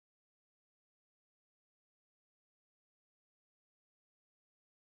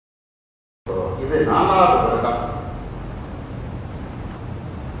இது 4வது வருடம்.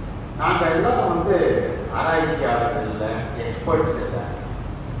 நாங்கள் எல்லாம் வந்து ஆராய்ச்சியாளர்கள் இல்லை, எக்ஸ்பர்ட்ஸ் இல்லை,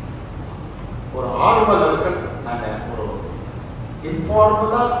 ஒரு ஆர்வலர்கள். நாங்கள் ஒரு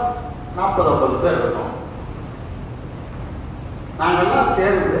இன்ஃபார்மலாக 40-50 பேர் இருக்கோம். நாங்கள்லாம்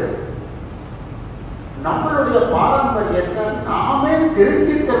சேர்ந்து நம்மளுடைய பாரம்பரியத்தை நாமே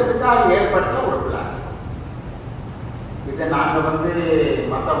தெரிஞ்சுக்கிறதுக்காக ஏற்பட்ட ஒரு பிளான். இதை நாங்கள் வந்து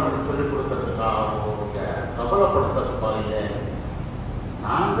மற்றவங்களுக்கு சொல்லிக் கொடுக்கறதுக்காகவோ பிரபலப்படுத்துறதுக்காக இல்லை.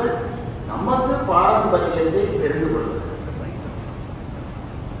 நாங்கள் நமது பாரம்பரியத்தை தெரிந்து கொள்வது.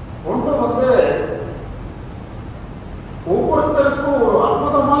 ஒன்று வந்து ஒவ்வொருத்தருக்கும் ஒரு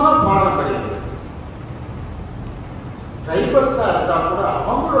அற்புதமான பாரம்பரியம் இருக்கு. ட்ரைபல்ஸா இருந்தா கூட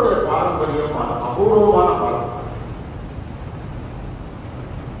அவங்களுடைய பாரம்பரியம் அபூர்வமான பாரம்பரியம்.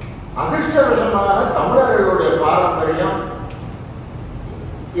 அதிர்ஷ்டவசமாக தமிழர்களுடைய பாரம்பரியம்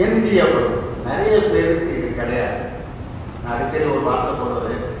இந்தியவர். நிறைய பேருக்கு இது கிடையாது. நான் அடிக்கடி ஒரு வார்த்தை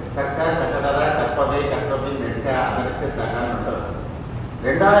சொல்றது, கற்க கசடர கற்பவை கற்றவை நெற்க அதற்கு தகவல்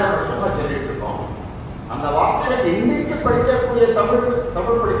 2000 வருஷமா சொல்லிட்டு இருக்கோம். அந்த வார்த்தையை இன்னைக்கு படிக்கக்கூடிய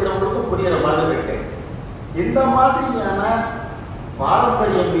தமிழ் படிக்கிறவங்களுக்கும் புரிகிற மாதிரி இருக்கு. இந்த மாதிரியான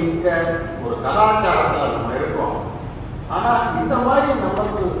பாரம்பரியம் மிக்க ஒரு கலாச்சாரத்தில் நம்ம இருக்கோம். ஆனால் இந்த மாதிரி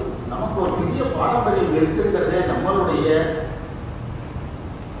நமக்கு ஒரு பெரிய பாரம்பரியம் இருக்குங்கிறதே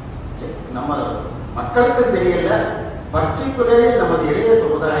நம்ம மக்களுக்கு தெரியல. பர்டிகுலரே நமது இளைய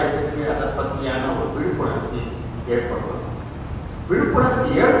சமுதாயத்திற்கு அதை பற்றியான ஒரு விழிப்புணர்ச்சி ஏற்படுத்தணும். விழிப்புணர்ச்சி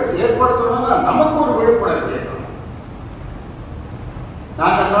ஏற்படுத்தணும்னா நமக்கு ஒரு விழிப்புணர்ச்சி ஏற்படும்.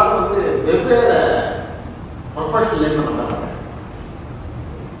 நாங்கள் எல்லாரும் வந்து வெவ்வேறு ப்ரொஃபஷனல் பண்ணுறாங்க.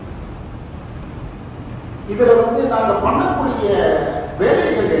 இதுல வந்து நாங்கள் பண்ணக்கூடிய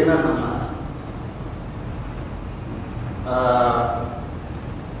வேலைகள் என்னன்னா,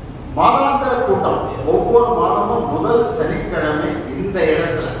 மாதாந்திர கூட்டம் ஒவ்வொரு மாதமும் முதல் சனிக்கிழமை இந்த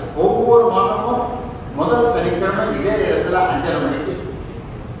இடத்துல, ஒவ்வொரு மாதமும் முதல் சனிக்கிழமை இதே இடத்துல 5:30 மணிக்கு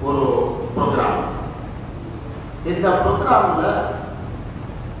ஒரு ப்ரோக்ராம். இந்த ப்ரோக்ராம்ல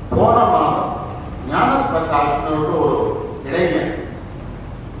போன மாதம் ஞான பிரகாஷ்னோட ஒரு இளைஞர்,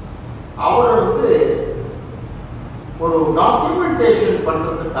 அவர் வந்து ஒரு டாக்குமெண்டேஷன்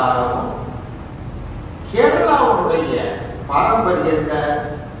பண்றதுக்காகவும் கேரளாவுடைய பாரம்பரியத்தை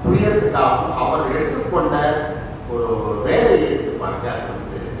புரியறதுக்காகவும் அவர் எடுத்துக்கொண்ட ஒரு வேலை இருக்கு பாருங்க. அது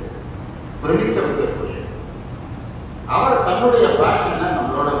வந்து பிரமிக்க வைக்கக்கூடிய. அவர் தன்னுடைய பேஷனை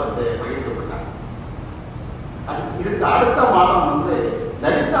நம்மளோட வந்து பகிர்ந்து கொண்டார். இதுக்கு அடுத்த மாதம் வந்து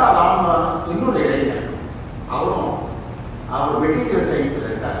லலிதா ராமன் இன்னொரு இளைஞர், அவர் மெட்டீரியல் சயின்ஸ்ல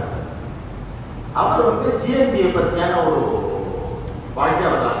இருக்கார். அவர் வந்து ஜிஎம்பியை பற்றியான ஒரு வாழ்க்கை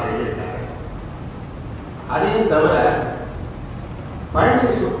வரலாறு எழுதியிருக்காரு. அதையும் தவிர பழனி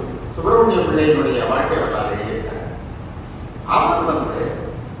சுப்பிரமணிய பிள்ளையினுடைய வாழ்க்கை வரலாறு எழுதியிருக்காரு. அவர் வந்து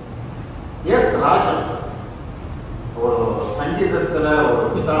எஸ் ராஜன், ஒரு சங்கீதத்தில் ஒரு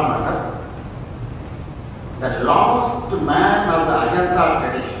பிதாமகர், the last man of the Ajanta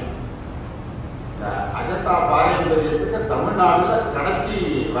tradition. இந்த அஜந்தா பாரம்பரியத்துக்கு தமிழ்நாட்டில் கடைசி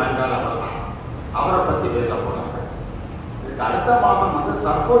வாய்ந்தால் அவர் தான். அவரை பற்றி பேச போறாங்க. இதுக்கு அடுத்த மாதம் வந்து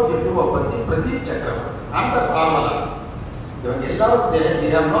சர்ஃபோ ஜிட்டுவை பற்றி பிரதீப் சக்கரவர்த்தி, அந்த பாவலர். இவங்க எல்லாரும்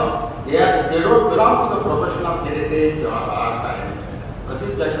they don't belong to the profession of heritage or art or anything.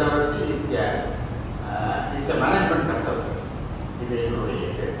 Pradeep சக்கரவர்த்தி is a management consultant. இது என்னுடைய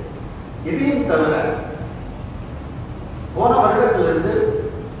இதையும் தவிர போன வருடத்திலிருந்து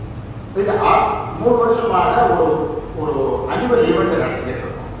இது 3 வருஷமாக ஒரு அனுவல் ஈவெண்ட் நடத்திக்கிட்டு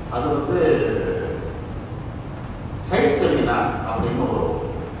இருக்கோம். அது வந்து சைட் செமினார் அப்படின்னு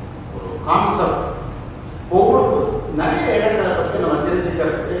ஒரு கான்செப்ட். ஒவ்வொரு நிறைய இடங்களை பற்றி நம்ம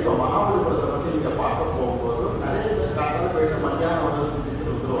தெரிஞ்சுக்கிறதுக்கு இப்போ மகாபலிபுரத்தை பற்றி நீங்கள் பார்க்க போகும்போது நிறைய பேர் காலையில் போயிட்டு மத்தியானம் ஒரு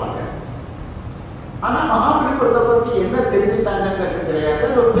செஞ்சுட்டு வந்துடுவாங்க. ஆனால் மகாபலிபுரத்தை பற்றி என்ன தெரிஞ்சுட்டாங்கிறது கிடையாது,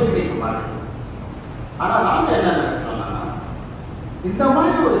 அது ஒரு பிக்னிக் மாதிரி. ஆனால் நாங்கள் என்ன நினைச்சோம்னா, இந்த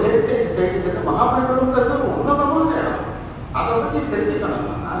மாதிரி ஒரு ஹெரிட்டேஜ் சைட்டுக்கு மகாபலிபுரம்ங்கிறது ஒரு உன்னதமான இடம். அதை பற்றி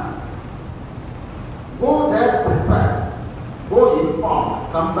தெரிஞ்சுக்கணும்னா go there prepared, go informed,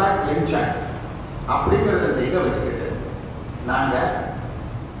 come back enchant அப்படிங்கிறத இந்த இதை வச்சுக்கிட்டு நாங்கள்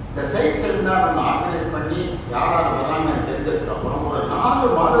இந்த சைட் செமினார் ஒன்று ஆர்கனைஸ் பண்ணி யாராவது வராங்கன்னு தெரிஞ்சதுக்கப்புறம் ஒரு 4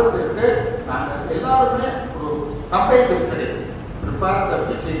 மாதத்திற்கு நாங்கள் எல்லாருமே ஒரு combined study prepare the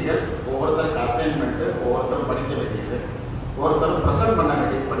material. ஒவ்வொருத்தருக்கு அசைன்மெண்ட்டு, ஒவ்வொருத்தரும் படிக்க வேண்டியது, ஒவ்வொருத்தரும் ப்ரெசென்ட் பண்ண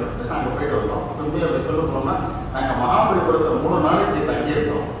வேண்டியது பண்ணிட்டு நாங்கள் போயிட்டு வந்தோம். திரும்பி அப்படி சொல்ல போனால் நாங்கள் மகாபலிபுரத்தில் 3 நாளைக்கு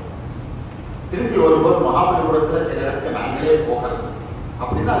தங்கியிருக்கோம். திரும்பி வரும்போது மகாபலிபுரத்தில் சில இடத்துக்கு நாங்களே போகிறது.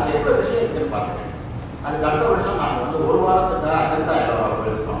 அப்படின்னா அது எவ்வளோ விஷயம் இருக்குன்னு பார்த்துக்கேன். அதுக்கு அடுத்த வருஷம் நாங்கள் வந்து 1 வாரத்துக்காக அஜந்தா இடவா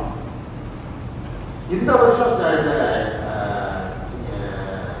போயிருக்கோம். இந்த வருஷம்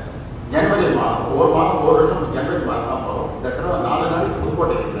ஜனவரி மாதம் ஒவ்வொரு வருஷம் ஜனவரி மாதம் தான் போகிறோம். இந்த தடவை 4 நாளைக்கு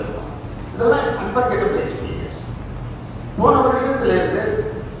புதுக்கோட்டைக்கு போயிருக்கோம். இதெல்லாம் அன்ஃபர்கெட்டபிள் எக்ஸ்பீரியன்ஸ். போன வருஷத்துலேருந்து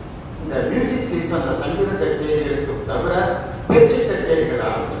இந்த மியூசிக் சீசனில் சங்கீத கச்சேரிகளுக்கு தவிர பேச்சு கச்சேரிகள்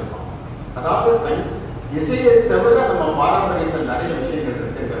ஆரம்பிச்சிருக்கோம். அதாவது இசையை தவிர நம்ம பாரம்பரியத்தில் நிறைய விஷயங்கள்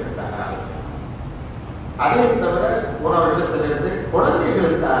இருக்குங்கிறதுக்காக ஆரம்பிச்சிருக்கோம். அதையும் தவிர போன வருஷத்துலேருந்து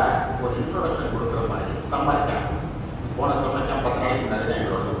குழந்தைகளுக்காக ஒரு இன்ட்ரோடக்ஷன் கொடுக்குற மாதிரி சம்மர் போன சம்மர் 10 நாளைக்கு முன்னாடி தான்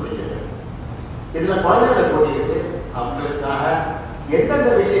எங்களோட முடிஞ்சது. இதில் குழந்தைகளை கூட்டிக்கிட்டு அவங்களுக்காக எந்தெந்த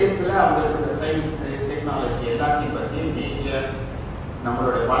விஷயத்தில் அவங்களுக்கு இந்த சயின்ஸு டெக்னாலஜி எல்லாத்தையும் பற்றியும் நேச்சர்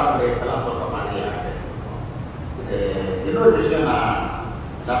நம்மளுடைய பாரம்பரியத்தெல்லாம் சொல்கிற மாதிரியாக இருக்கும். இது இன்னொரு விஷயம் நான்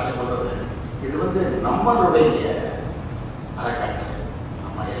எல்லாத்தையும் சொல்கிறது, இது வந்து நம்மளுடைய அறக்கட்டளை.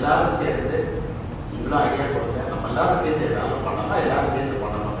 நம்ம எல்லாரும் சேர்ந்து இவ்வளோ ஐடியா கொடுங்க, நம்ம எல்லாரும் சேர்ந்து ஏதாவது பண்ணலாம், எல்லாரும் சேர்ந்து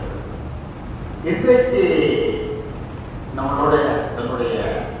பண்ணணும். இன்றைக்கு நம்மளுடைய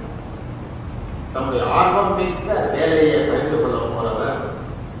தன்னுடைய ஆர்வம் மிக்க வேலையை பகிர்ந்து கொள்ள போறவர்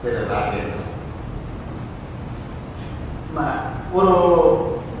திரு ராஜேந்திரன். ஒரு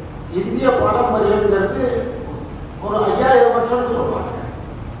இந்திய பாரம்பரியம்ங்கிறது ஒரு 5000 வருஷம்னு சொல்றாங்க.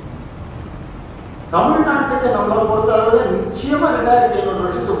 தமிழ்நாட்டுக்கு நம்மளை பொறுத்தளவு நிச்சயமா 2500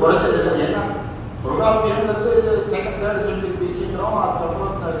 வருஷத்துக்கு குறைச்சது இல்லை. ஏன்னா தொல்காப்பியங்கிறது செகண்ட் தேர்ட் செஞ்சுரி பிசிங்கிறோம்.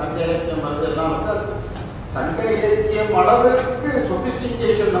 அதுக்கப்புறம் சங்க இலக்கியம் வருது, எல்லாம் வந்து சங்க இலக்கியம் அளவுக்கு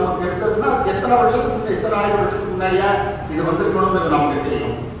சொபிஸ்டிகேஷன் நமக்கு இருந்ததுன்னா எத்தனை வருஷத்துக்கு எத்தனை ஆயிரம் வருஷத்துக்கு முன்னாடியா இது வந்திருக்கணும்னு நமக்கு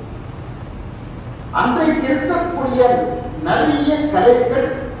தெரியும். அன்றைக்கு இருக்கக்கூடிய நிறைய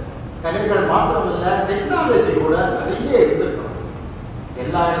கலைகள் மாத்திரமில்ல, டெக்னாலஜி கூட நிறைய இருந்திருக்கணும்.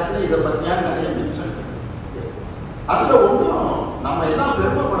 எல்லா இடத்துலையும் இதை பற்றியான நிறைய மென்ஷன் இருக்கு. அதுல ஒன்றும் நம்ம எல்லாம்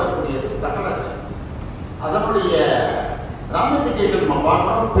பெருமைப்படக்கூடியது கட்டடங்கள். அதனுடைய ராமிபிகேஷன் நம்ம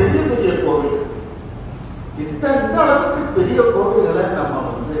பார்க்கணும். பெரிய பெரிய கோவில், இந்த அளவுக்கு பெரிய கோவில்களை நம்ம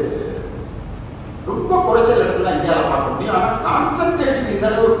வந்து ரொம்ப குறைச்சல் இடத்துல இந்தியாவில் பார்க்க முடியும். ஆனால் கான்சன்ட்ரேஷன் இந்த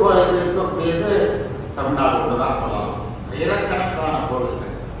அளவுக்கு இருக்கக்கூடியது தமிழ்நாடு ஒன்று தான் சொல்லலாம். ஆயிரக்கணக்கான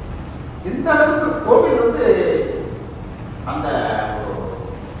கோவில்கள். இந்த அளவுக்கு கோவில் வந்து அந்த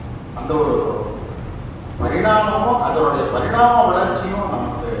ஒரு பரிணாமமும் அதனுடைய பரிணாம வளர்ச்சியும்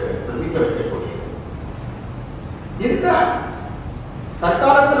நமக்கு தெரிவிக்க வைக்கக்கூடியது. இந்த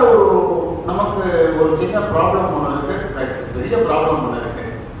தற்காலத்தில் நமக்கு ஒரு சின்ன ப்ராப்ளம் ஒன்று இருக்கு, பெரிய ப்ராப்ளம் ஒன்று இருக்கு.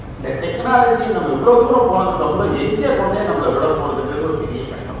 இந்த டெக்னாலஜி நம்ம இவ்வளவு தூரம் போனதுக்கு அப்புறம் எங்கே கொண்டே நம்மளை விட போறதுங்கிறது ஒரு பெரிய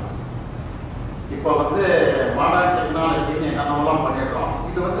கஷ்டம். இப்போ வந்து மாடர்ன் டெக்னாலஜின்னு என்னென்னலாம் பண்ணிடுறோம்.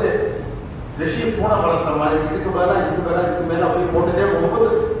 இது வந்து ரிஷி பூனை வளர்த்த மாதிரி இதுக்கு மேலே அப்படி போட்டுட்டே போகும்போது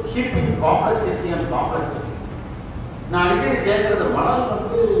கீப்பிங் காம்ப்ளெக்சிட்டி அண்ட் காம்ப்ளெக்சிட்டி. நான் அடிக்கடி கேட்கறது, மணல்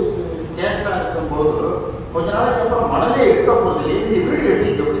வந்து ஸ்கேர்ஸாக இருக்கும்போது கொஞ்ச நாளைக்கு அப்புறம் மணலே இருக்க போகிறது இல்லை. நீங்கள் வீடு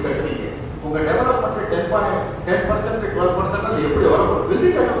எப்படி கட்டுவீங்க? உங்கள் டெவலப்மெண்ட் 10% 12% எப்படி வரும்?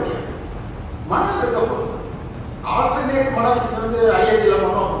 பில்டிங் கட்ட முடியாது. மணல் இருக்க போகிறது. ஆல்டர்னேட் மணல் வந்து ஐஐடியில்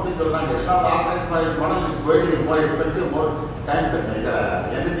பண்ணோம் அப்படின்னு சொல்கிறாங்க. இதெல்லாம் ஆல்டர்னேட் மணல் கோயில் மோர் எக்ஸ்பென்சிவ், மோர் டைம் இந்த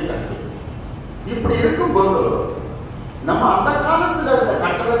எனர்ஜி கன்சியூம். இப்படி இருக்கும்போது நம்ம அந்த காலத்தில் இருந்த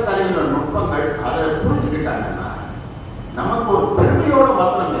கட்டடக்கலையில நுட்பங்கள் அதை புரிஞ்சுக்கிட்டாங்கன்னா நமக்கு ஒரு பெருமையோடு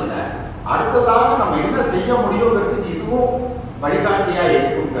மாத்திரம் இல்லை, அடுத்ததாக நம்ம என்ன செய்ய முடியுங்கிறதுக்கு இதுவும் வழிகாட்டியா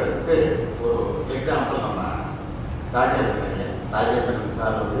இருக்குங்கிறதுக்கு ஒரு எக்ஸாம்பிள் நம்ம ராஜேந்திரன்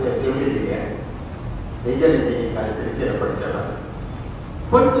சார் வந்து சிவில் இன்ஜினியர், டீசல் இன்ஜினியரிங் திருச்சியில் படித்தவர்.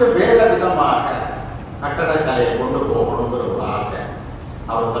 கொஞ்சம் வேற விதமாக கட்டடக்கலையை கொண்டு போகணுங்கிற ஒரு ஆசை.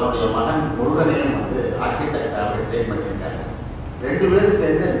 அவர் தன்னுடைய மகன் முருகனையும் வந்து ஆர்கிடெக்டாக ட்ரெயின் பண்ணியிருக்காங்க. 2 பேரும்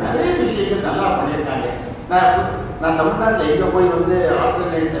சேர்ந்து நிறைய விஷயங்கள் நல்லா பண்ணியிருக்காங்க. நான் தமிழ்நாட்டில் எங்கே போய் வந்து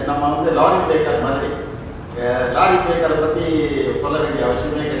ஆல்டர்னேட் நம்ம வந்து லாரி பேக்கர் மாதிரி, லாரி பேக்கரை பற்றி சொல்ல வேண்டிய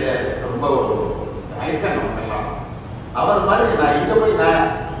அவசியமே கிடையாது. ரொம்ப ஒரு ஐக்கன் நமக்கெல்லாம். அவர் மாதிரி நான் இங்கே போய்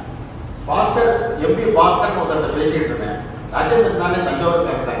பாஸ்கர் எம்பி பாஸ்கர் ஒருத்தர் பேசிட்டு இருந்தேன். ராஜேந்திரன் தானே தஞ்சாவூர்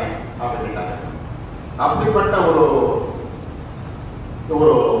கட்டுறாங்க அப்படின்ட்டாங்க. அப்படிப்பட்ட ஒரு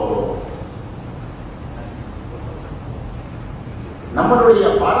நம்மளுடைய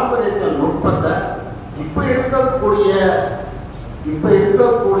பாரம்பரியத்தின் நுட்பத்தை இப்ப இருக்கக்கூடிய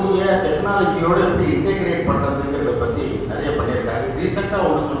டெக்னாலஜியோட எப்படி இன்டெகிரேட் பண்றதுங்கிறத பத்தி நிறைய பண்ணியிருக்காரு. ரீசெண்டா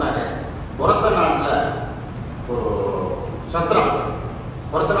ஒன்று சொன்னாங்க, புறத்த நாட்டில் ஒரு சத்திரம்,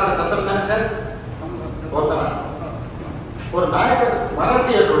 புறத்த நாடு சத்திரம் தானே சார், புறத்த நாடு ஒரு நாயகர்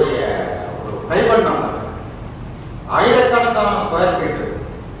மராட்டியருடைய ஒரு கைவண்ணம், ஆயிரக்கணக்கான ஸ்கொயர் ஃபீட்,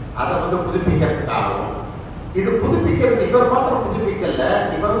 அதை வந்து புதுப்பிக்கிறதுக்காகவும், இது புதுப்பிக்கிறது இவர் மாத்திரம் புதுப்பிக்கல,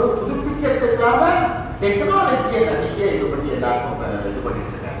 இவர் வந்து புதுப்பிக்கிறதுக்காக டெக்னாலஜியை நிறைய இது பண்ணி எல்லாருக்கும் இது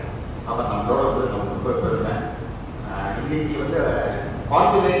பண்ணிட்டு இருக்காங்க. அவர் நம்மளோட வந்து நமக்கு ரொம்ப பெருமை. இன்னைக்கு வந்து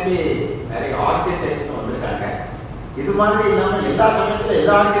ஃபார்ச்சுனேட்லி நிறைய ஆர்கிடெக்ட்ஸ் மாதிரி இல்லாமல் எல்லா சமயத்தில்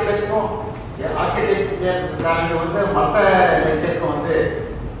எல்லா ஆர்கிடெக்டும் ஆர்கிடெக்சர்காரங்க வந்து மற்ற லெக்சருக்கும் வந்து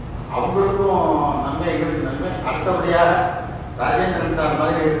அவங்களுக்கும் நன்மை எங்களுக்கு நன்மை. அடுத்தபடியாக ராஜேந்திரன் சார்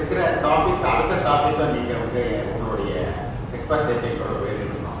மாதிரி இருக்கிற டாபிக் அடுத்த டாபிக்கை நீங்கள் வந்து உங்களுடைய எக்ஸ்பெக்டேஷனோட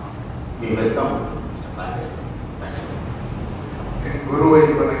போயிருக்கணும். நீ வெல்கம். என் குருவை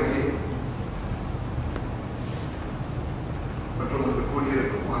வணங்கி மற்றும் இந்த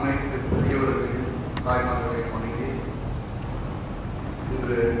கூடியிருக்கும் அனைத்து பெரியவர்களையும் தாய்மார்களையும் வணங்கி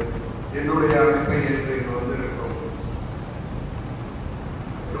இன்று என்னுடைய அமைப்பை ஏற்று இங்கு வந்திருக்கும்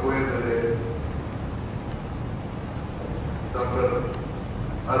உயர்ந்தது டாக்டர்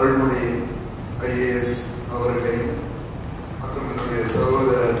அருள்மொழி ஐஏஎஸ் அவர்களையும் மற்றும் என்னுடைய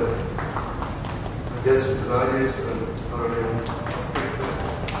சகோதரர் ஜஸ்டிஸ் ராஜேஸ்வரன் அவர்களையும்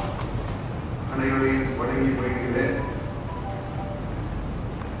அனைவரையும் வணங்கி மொழிகிறேன்.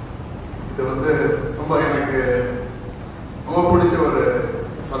 இது வந்து ரொம்ப எனக்கு ரொம்ப பிடிச்ச ஒரு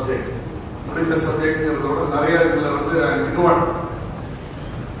சப்ஜெக்ட். பிடிச்ச சப்ஜெக்ட்ங்கிறதோட நிறைய இதில் வந்து இன்வால்வ்,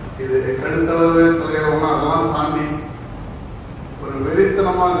 இது கடுத்தளவு தலையிடவும் அதெல்லாம் தாண்டி ஒரு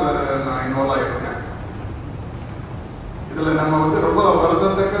வெறித்தனமாக இதில் நான் இன்வால்வ் ஆகிருக்கேன். இதில் நம்ம வந்து ரொம்ப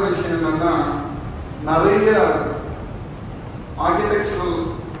வருந்தத்தக்க விஷயம் என்னன்னா, நிறைய ஆர்கிடெக்சரல்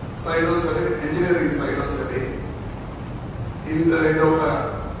சைடும் சரி என்ஜினியரிங் சைடும் சரி இதோட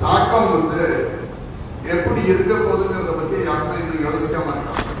தாக்கம் வந்து எப்படி இருக்க போகுதுங்கிறத பற்றி யாருமே இன்னும் யோசிக்காம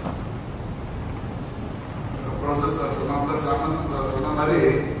இருக்காங்க. ப்ரொஃபசர் சார் சொன்ன சாமந்தன் சார் சொன்ன மாதிரி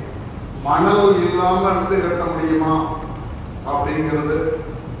மணல் இல்லாமல் இருந்து கட்ட முடியுமா அப்படிங்கிறது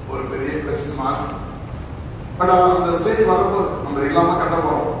ஒரு பெரிய கொஸ்டின் மார்க். பட் அந்த ஸ்டேஜ் வரும்போது நம்ம இல்லாமல் கட்ட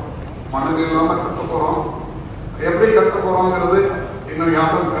போகிறோம், மணல் இல்லாமல் கட்ட போகிறோம். எப்படி கட்ட போகிறோங்கிறது இன்னும்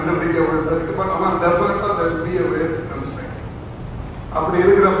யாரும் கண்டுபிடிக்க இருக்கு. பட் ஆனால் டெஃபினட்டாக there will be a way to construct. அப்படி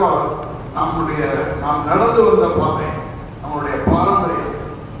இருக்கிறப்போ நாம் நடந்து வந்த பாதை, நம்மளுடைய பாரம்பரியம்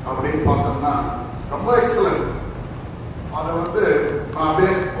அப்படின்னு பார்த்தோம்னா ரொம்ப எக்ஸலண்ட். அதை வந்து நான்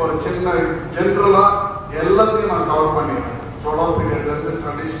அப்படியே ஒரு சின்ன ஜென்ரலாக எல்லாத்தையும் நான் கவர் பண்ணிடுறேன். சோழா பீரியட்லேருந்து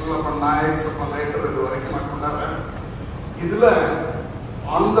ட்ரெடிஷ்னல் அப்புறம் நாயக்ஸ் அப்புறம் லைட்டர் இது வரைக்கும் நான் கொண்டாடுறேன். இதில்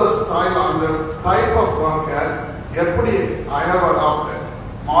அந்த ஸ்டைல் அந்த டைப் ஆஃப் ஒர்க்கை எப்படி ஐ ஹவ் அடாப்டட்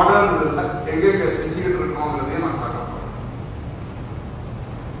மாடர்ன் இதில் எங்கெங்கே செஞ்சுக்கிட்டு இருக்கோங்கிறதையும் நான் காட்ட போகிறேன்.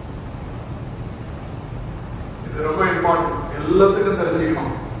 இது ரொம்ப இம்பார்ட்டன்ட், எல்லாத்துக்கும்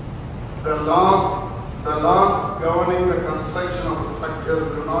தெரிஞ்சுக்கணும். The laws governing the construction of structures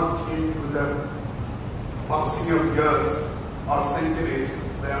do not change with the passing of years or centuries.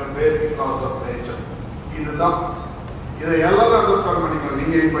 They are basic laws of nature. இதுதான் இதை எல்லாரும் அண்டர்ஸ்டாண்ட் பண்ணிக்கணும்.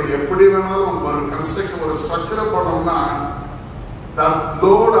 நீங்க இப்ப எப்படி வேணாலும் ஒரு கன்ஸ்ட்ரக்ஷன் ஒரு ஸ்ட்ரக்சரை பண்ணோம்னா that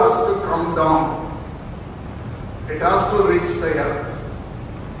load has to come down, it has to reach the earth.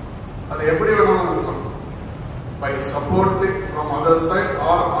 அது எப்படி வேணாலும் இருக்கலாம், by supporting from other side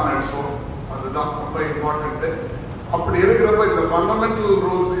or on its own. அதுதான் ரொம்ப இம்பார்ட்டன்ட். அப்படி இருக்கிறப்ப இந்த ஃபண்டமெண்டல்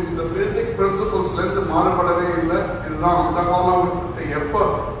ரூல்ஸ் இந்த பேசிக் பிரின்சிபல்ஸ்ல இருந்து மாறுபடவே இல்லை. இதுதான் அந்த காலம் எப்போ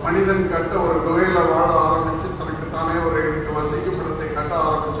மனிதன் கட்ட ஒரு குகையில வாழ ஆரம்பிச்சு தனக்கு தானே ஒரு வசிக்கும் இடத்தை கட்ட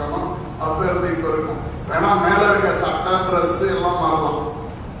ஆரம்பிச்சானோ அப்ப இருந்து இப்ப இருக்கும். வேணா மேல இருக்க சட்டை ட்ரெஸ் எல்லாம் மாறலாம்,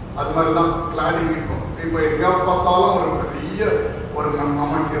 அது மாதிரிதான் கிளாடிங். இப்போ எங்க பார்த்தாலும் ஒரு பெரிய ஒரு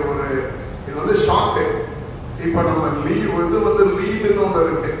நமக்கு ஒரு இது வந்து ஷாக்கு. இப்ப நம்ம இது வந்து லீடுன்னு ஒன்று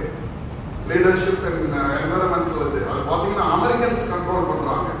இருக்கு, லீடர்ஷிப் இன் என்விரான்மெண்டல். அது பார்த்தீங்கன்னா அமெரிக்கன்ஸ் கண்ட்ரோல்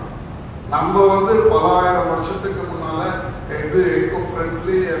பண்றாங்க. நம்ம வந்து பல ஆயிரம் வருஷத்துக்கு முன்னால இது எக்கோ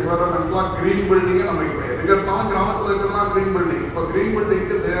ஃப்ரெண்ட்லி என்விரான்மெண்டலா கிரீன் பில்டிங் நம்ம இப்போ எது கட்டாலும் கிராமத்தில் இருக்கிறதுனா கிரீன் பில்டிங். இப்போ கிரீன்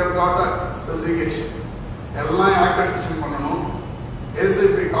பில்டிங்க்கு தேர் காட் அ ஸ்பெசிஃபிகேஷன். எல்லாம் ஏர் கண்டிஷன் பண்ணணும்,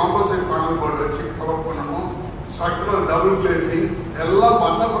 ஏசிபி காம்போசைட் பேனல் போர்டு வச்சு கவர் பண்ணணும், ஸ்ட்ரக்சரல் டபுள் கிளேசிங் எல்லாம்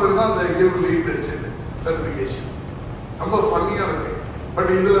பண்ண பிறகுதான் அந்த கிவ் லீட் வச்சது சர்டிஃபிகேஷன். ரொம்ப ஃபன்னியா இருக்கு.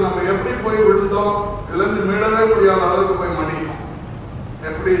 பட் இதுல நம்ம எப்படி போய் விழுந்தோம், இதுல இருந்து மீளவே முடியாத அளவுக்கு போய் மாட்டிக்கிட்டோம்.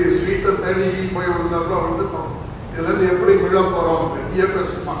 எப்படி ஸ்வீட்டை தேடி போய் விழுந்தப்போ விழுந்துட்டோம். இதுல இருந்து எப்படி மீள போறோம் பெரிய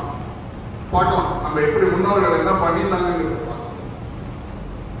கஷ்டமா பார்க்கலாம். நம்ம எப்படி முன்னோர்கள் என்ன பண்ணியிருந்தாங்கிறது பார்க்கலாம்.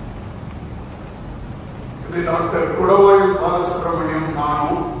 இது டாக்டர் குடவாயில் பாலசுப்ரமணியம்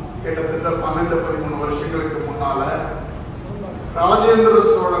நானும் கிட்டத்தட்ட 12-13 வருஷங்களுக்கு முன்னால ராஜேந்திர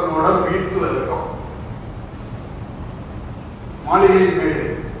சோழனோட வீட்டில் இருக்கோம். மாளிகை மேடு,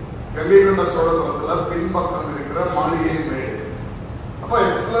 கங்கை கொண்ட சோழபுரத்துல பின்பக்கம் இருக்கிற மாளிகை மேடு. அப்ப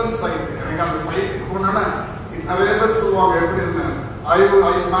எக்ஸலன்ட் சைட். எனக்கு அந்த சைட்டுக்கு போனோன்னா நிறைய பேர் சொல்லுவாங்க எப்படி இருந்தேன், ஐ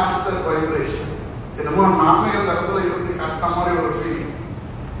மாஸ்டர் வைப்ரேஷன். என்னமோ நானே அந்த இடத்துல இருந்து கட்ட மாதிரி ஒரு ஃபீல்.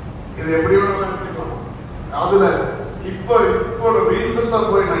 இது எப்படி வேணாலும் எடுத்துக்கலாம். அதுல இப்போ ரீசெண்டா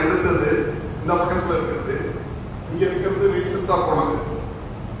போய் நான் எடுத்தது இந்த பக்கத்துல இருக்கிறது, இங்க இருக்கிறது ரீசெண்டா போனது.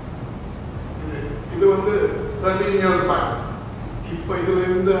 இது வந்து 13 years back. இப்போ இதுல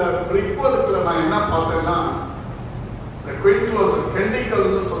இந்த பிரிக் ஒர்க்ல நான் என்ன பார்த்தேன்னா, இந்த குயின் க்ளோசர்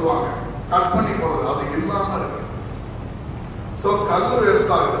கெண்டிக்கல்னு சொல்லுவாங்க, கட் பண்ணி போடுறது, அது இல்லாம இருக்கு. ஸோ கல்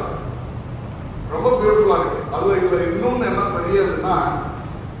வேஸ்ட் ஆகுது, ரொம்ப பியூட்டிஃபுல்லா இருக்கு. அதுல இதுல இன்னொன்னு என்ன பெரியதுன்னா,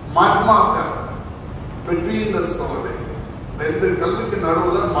 மட்மார்க்கர் பிட்வீன் த ஸ்டோன், ரெண்டு கல்லுக்கு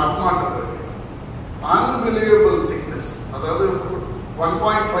நடுவில் மட்மார்க்கர் இருக்கு. அன்பிலீவபிள் திக்னஸ், அதாவது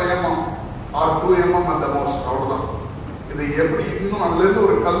 1.5 mm R 2 mm at the most, அவ்வளவுதான். இது எப்படி இன்னும் அதுல இருந்து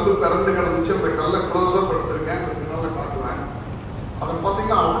ஒரு கல்லு பிறந்து கிடந்துச்சு, அந்த கல்லை க்ளோஸா படுத்திருக்கேன், பின்னால காட்டுவேன். அதை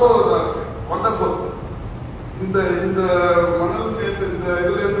பார்த்தீங்கன்னா அவ்வளோ இதாக இருக்கு, வண்டர்ஃபுல். இந்த இந்த மணல் மேட்டு, இந்த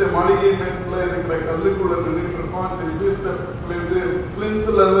இதுல இருந்து மாளிகை மேட்டில் இருக்கிற கல்லுக்குள்ள நின்றுட்டு இருக்கோம். This is the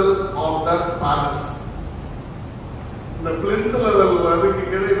plinth level of the palace. இந்த பிளிந்த் லெவல் அதுக்கு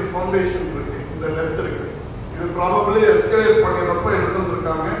கீழே இது ஃபவுண்டேஷன் இருக்கு, இந்த டெப்த் இருக்கு. இது ப்ராபபிளி எஸ்கலேட் பண்ணிடுறப்ப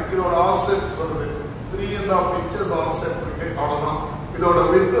எடுத்துருக்காங்க. இதோட ஆஃப்செட் வருது 3.5 inches ஆஃப்செட் இருக்கு, அவ்வளவுதான். இதோட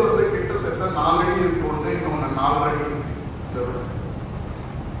வித்து வந்து கிட்டத்தட்ட 4 அடி இருக்கு, ஒன்று இன்னொன்று 4 அடி இருக்கு.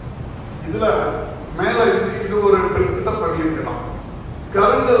 இதுல மேல இது ஒரு ட்ரிக்ட பண்ணியிருக்கலாம்.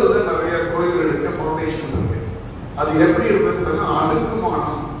 கருங்கல்ல நிறைய கோயில்களுக்கு ஃபவுண்டேஷன் இருக்கு. அது எப்படி இருக்குன்னு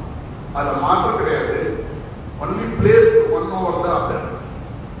அடுக்குமானம், அதை மாற்ற கிடையாது. ஒன்லி பிளேஸ் ஒன் ஓவர் தான் அது.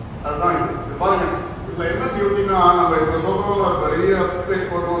 அதுதான் இது பாருங்க. இதுல என்ன பியூட்டினா, நம்ம இப்ப சொல்றோம் பெரிய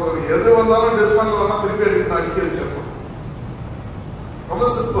போடுறோம், எது வந்தாலும் டிஸ்பெண்ட் பண்ணலாம், திருப்பி எடுத்து அடிக்க வச்சிருக்கோம். ரொம்ப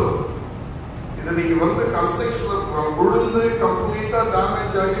சிம்பிள். இது நீங்க வந்து கன்ஸ்ட்ரக்ஷன்ல விழுந்து கம்ப்ளீட்டா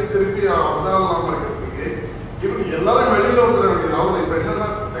டேமேஜ் ஆகி திருப்பி அதாலாம இருக்கிறதுக்கு இவங்க எல்லாரும் வெளியில வந்துட வேண்டியது. அவ்வளவு இப்ப என்னன்னா,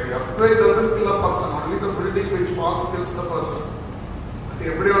 earthquake doesn't kill a person, only the building which falls kills the person. அது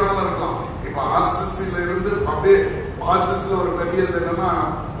எப்படி வேணாலும் இருக்கலாம். இப்ப ஆர்சிசில இருந்து அப்படியே ஆர்சிசில ஒரு பெரிய என்னன்னா,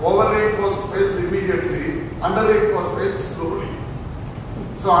 over reinforced fails immediately, under reinforced fails slowly.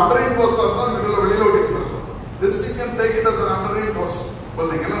 So under reinforced தான் மிடில் வெளியில ஓட்டிக்கலாம். This you can take it as an under reinforced.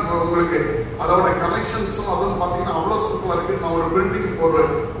 பார்த்தீங்கன்னா உங்களுக்கு அதோட கனெக்ஷன்ஸும் அதுவும் பார்த்தீங்கன்னா அவ்வளோ சிம்பிளா இருக்கு. நான் ஒரு பில்டிங்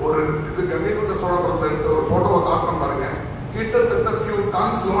ஒரு இது கங்கை கொண்ட சோழபுரத்தில் எடுத்த ஒரு போட்டோவை காட்டுறேன் பாருங்க. கிட்டத்தட்ட ஃபியூ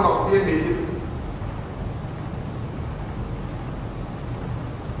டன்ஸ் லோட் அப்படியே நிற்குது.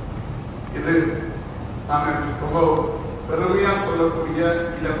 இது நான் ரொம்ப பெருமையா சொல்லக்கூடிய,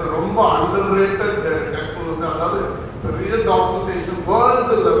 இதை ரொம்ப அண்டர் ரேட்டட் டெம்பிள் வந்து, அதாவது பெரிய டாக்குமெண்டேஷன்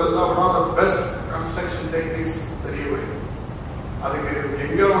வேர்ல்டு லெவல்ல one of the best construction techniques தெரிய வரும். அதுக்கு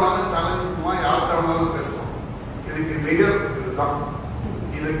எங்க வேணாலும் சேலஞ்ச் பண்ணுவோம், யார்கிட்ட வேணாலும் பேசலாம். இதுக்கு நிகர் இதுதான்.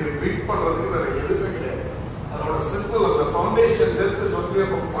 இதுக்கு பீட் பண்றதுக்கு வேற எதுவுமே கிடையாது. அதோட சிம்பிள், அந்த ஃபவுண்டேஷன் டெப்த் சொல்லி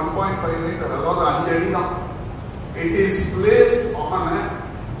 1.5 மீட்டர், அதாவது 5 அடி தான். It is placed on a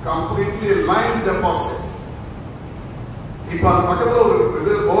completely lined deposit. இப்ப அது பக்கத்துல ஒரு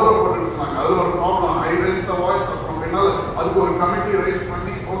இது போரை போட்டு இருக்காங்க. அது ஒரு problem. I raise the voice அப்படின்னால அதுக்கு ஒரு கமிட்டி ரைஸ்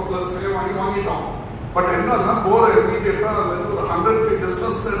பண்ணி 4+5 வாங்கிட்டோம். பட் என்னன்னா, போரை இமீடியட்டா அதுல இருந்து ஒரு 100 feet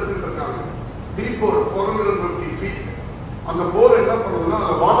டிஸ்டன்ஸ் எடுத்துட்டு இருக்காங்க. டீப் போர் 450 feet. அந்த போர் என்ன பண்ணுதுன்னா,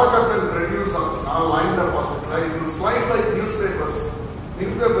 அந்த வாட்டர் கண்டென்ட் ரெடியூஸ் ஆச்சுன்னா லைன் டெபாசிட்ல இது ஸ்லைட் லைக் நியூஸ் பேப்பர்ஸ்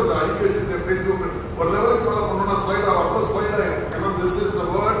அடிக்க வச்சுட்டு எப்படி ஒரு லெவலுக்கு மேல பண்ணோம்னா ஸ்லைட் ஆகும். அப்புறம் ஸ்லைட் ஆயிடும். ஏன்னா this is the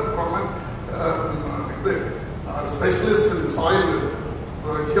word from specialist in soil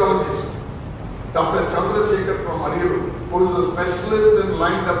geologist doctor Chandrasekhar from Ariyalur, who is a specialist in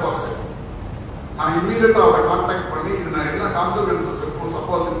line deposit. நான் இம்மீடியட்டா அவரை கான்டாக்ட் பண்ணி இது நான் என்ன கான்சிக்வன்சஸ் இருக்கும்,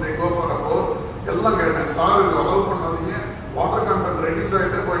 சப்போஸ் இந்த கோ ஃபார் அ போர் எல்லாம் கேட்டேன். சார் இது அலோவ் பண்ணாதீங்க, வாட்டர் கண்டென்ட் ரெடியூஸ்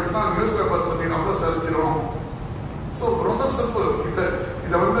ஆகிட்டே போயிடுச்சுன்னா நியூஸ் பேப்பர்ஸ் நம்ம செலுத்திடும். ஸோ ரொம்ப சிம்பிள்.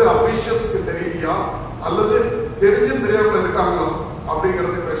 இதை வந்து அஃபீஷியல்ஸ்க்கு தெரியலையா அல்லது தெரிஞ்சும் தெரியாமல் இருக்காங்களா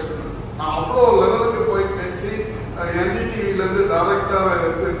அப்படிங்கிறது கொஸ்டின். நான் அவ்வளோ லெவலுக்கு போய் பேசி என்டிடிவிலேருந்து டைரக்டாக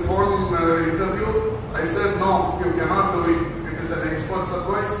phone interview, I said no, you cannot do it. It is an expert's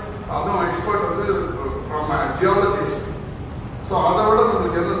advice. அதுவும் எக்ஸ்பர்ட் வந்து ஃப்ரம் ஜியாலஜிஸ்ட். ஸோ அதை விட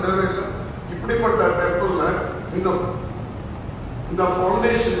நம்மளுக்கு எதுவும் தேவையில்லை. இப்படிப்பட்ட டெம்பிள்ல இந்த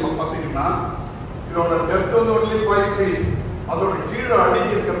ஃபவுண்டேஷன் பார்த்தீங்கன்னா இதோட டெப்த் வந்து ஒன்லி 5 feet. அதோட கீழே அடி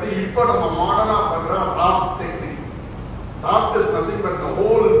இருக்கிறது இப்போ நம்ம மாடர்னா பண்ற raft technique. Raft is nothing but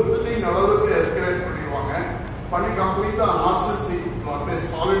whole building அளவுக்கு எஸ்கலேட் பண்ணிடுவாங்க. பண்ணி கம்ப்ளீட்டா ஆர்சிசி அப்படியே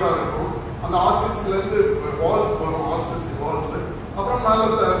சாலிடா இருக்கும். அந்த ஆர்சிசில இருந்து வால்ஸ் வரும், ஆர்சிசி வால்ஸ். அப்புறம்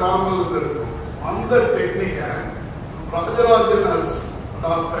மேல நார்மல் இது இருக்கும். அந்த டெக்னிக்கை Rajarajan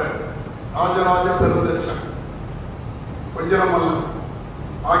doctor Rajaraja Perunthachan கொஞ்சமல்ல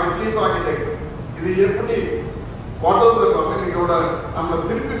chief architect, இது எப்படி வாட்டர்ஸ் இதோட நம்ம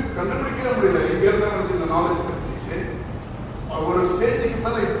திருப்பி கண்டுபிடிக்கவே முடியல. எங்க இருந்தா நமக்கு இந்த நாலேஜ் கிடைச்சிச்சு. ஒரு ஸ்டேஜுக்கு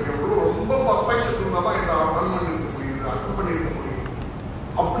மேல எவ்வளவு ரொம்ப பர்ஃபெக்ஷன் இருந்தா தான் இதை அட்டன் பண்ணிருக்க முடியும்.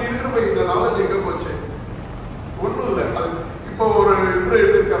 அப்படி இருக்கிறப்ப இந்த நாலேஜ் எங்க போச்சு? ஒண்ணும் இல்லை. அது இப்போ ஒரு இது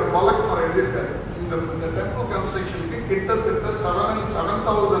எழுதியிருக்காரு, பலக்குமார் எழுதியிருக்காரு. இந்த இந்த டெம்பிள் கன்ஸ்ட்ரக்ஷனுக்கு கிட்டத்தட்ட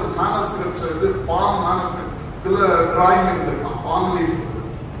 7,000 மேனஸ்கிரிப்ட்ஸ் பாம் மேனஸ்கிரிப்ட் இதுல டிராயிங் இருந்திருக்கான். பாம் லீஃப்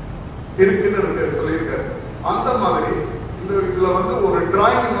இருக்குன்னு சொல்லியிருக்காரு. அந்த மாதிரி இதுல வந்து ஒரு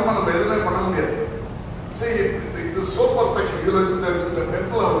டிராயிங் இல்லாம நம்ம எதுவுமே பண்ண முடியாது. சரி, இது சோ பர்ஃபெக்ஷன். இதுல இந்த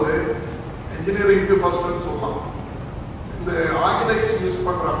டெம்பிள வந்து இன்ஜினியரிங்க்கு ஃபர்ஸ்ட்னு சொல்லலாம். இந்த ஆர்கிடெக்ட்ஸ் யூஸ்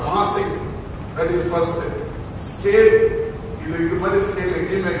பண்ற மாசிங் தட் இஸ் ஃபர்ஸ்ட். ஸ்கேல் இது மாதிரி ஸ்கேல்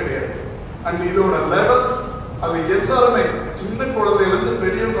எங்கேயுமே கிடையாது. அண்ட் இதோட லெவல்ஸ் அது எல்லாருமே சின்ன குழந்தையில இருந்து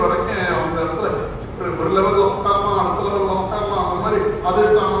பெரியவங்க வரைக்கும் அந்த இடத்துல ஒரு லெவல்ல உட்காரலாம், அடுத்த லெவல்ல உட்காரலாம். அந்த மாதிரி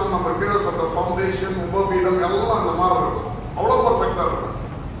அதிர்ஷ்டானம் நம்ம கீழே சொல்ற ஃபவுண்டேஷன் உபபீடம் எல்லாம் அந்த மாதிரி இருக்கும். அவ்வளோ பர்ஃபெக்டா இருக்கும்.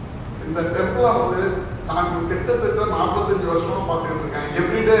 இந்த டெம்பிளை வந்து நான் கிட்டத்தட்ட 45 வருஷமா பார்த்துட்டு இருக்கேன்.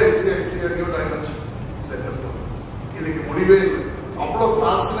 Everyday IC new dimension. இந்த டெம்பிள் இதுக்கு முடிவே இல்லை. அவ்வளோ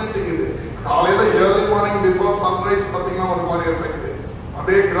ஃபேசினேட்டிங். இது காலையில ஏர்லி மார்னிங் பிஃபோர் சன்ரைஸ் பார்த்தீங்கன்னா ஒரு மாதிரி எஃபெக்ட்,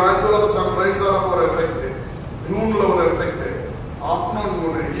 அப்படியே கிராஜுவலா சன்ரைஸ் ஆக ஒரு எஃபெக்ட், நூன்ல ஒரு எஃபெக்ட், ஆஃப்டர்நூன்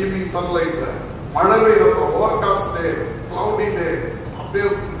ஒரு ஈவினிங் சன்லைட்ல, மழை பெய்யறப்ப ஓவர்காஸ்ட் டே, கிளவுடி டே, அப்படியே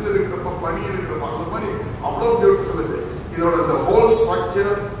இது இருக்கிறப்ப பனி இருக்கிறப்ப அந்த மாதிரி அவ்வளோ பியூட்டிஃபுல். இதோட இந்த ஹோல்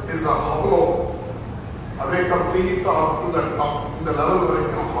ஸ்ட்ரக்சர் இஸ் அவ்வளோ அப்படியே கம்ப்ளீட்டா அப் டு த டாப் இந்த லெவல்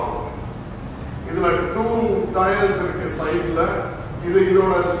வரைக்கும் ஹாலோ. இதுல 2 டயர்ஸ் இருக்கு சைட்ல.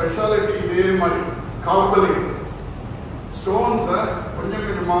 இதோட ஸ்பெஷாலிட்டி இதே மாதிரி காம்பலிங் ஸ்டோன்ஸை கொஞ்சம்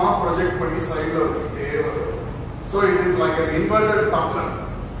கொஞ்சமா ப்ரொஜெக்ட் பண்ணி சைட்ல வச்சுக்கிட்டே வரும். So it is like an inverted tumbler.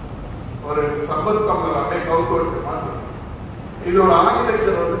 ஒரு சர்பத் டம்ளர் அப்படியே கவுத்து வச்சு மாதிரி. இதோட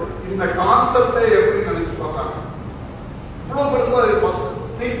ஆர்கிடெக்சர் வந்து இந்த கான்செப்டே எப்படி நினைச்சு பார்த்தாங்க. இவ்வளோ பெருசா ஃபர்ஸ்ட்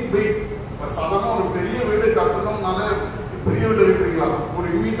திங்க் பிக். சாதாரண ஒரு பெரிய வீடு கட்டணும்னால பெரிய வீடு இருக்கிறீங்களா, ஒரு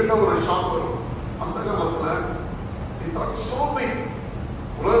இம்மீடியட்டா ஒரு ஷாப் வரும். அந்த காலத்துல சோ பிக்.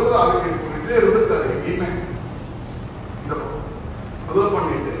 உலகத்துல அதுக்கு ஒரு இதே இருந்துட்டாரு எங்கேயுமே. இந்த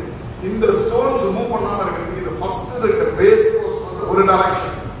பண்ணிட்டு இந்த ஸ்டோன்ஸ் மூவ் பண்ணாம இருக்கிறதுக்கு இது ஃபர்ஸ்ட் இருக்க பேஸ் கோர்ஸ் வந்து ஒரு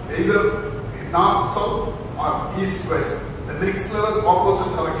direction, either north south or east west. The next level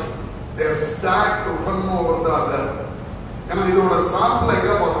opposite direction. They have stacked one over the other. ஏன்னா இதோட சாம்பிள்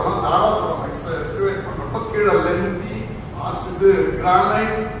எங்க பார்த்தோம்னா தாராசுரம் எக்ஸ்கவேட் பண்றப்ப கீழே லென்தி ஆசிது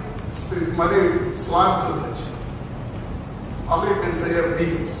கிரானைட் இது மாதிரி ஸ்லாப்ஸ் இருந்துச்சு. African say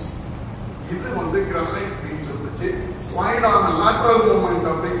beams. இது வந்து கிரானைட் பீம்ஸ் இருந்துச்சு. ஸ்லைட் ஆன லேட்டரல் மூவ்மெண்ட்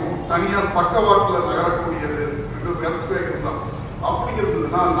அப்படிங்கும் தனியார் பக்கவாட்டில் நகரக்கூடியது. இது எர்த்குவேக் இருந்தா அப்படி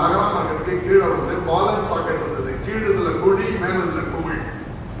இருந்ததுன்னா நகரம் நகருக்கு கீழே வந்து பாலன் சாக்கெட் இருந்தது. கீழ் இதுல குழி, மேல இதுல குமிழ்.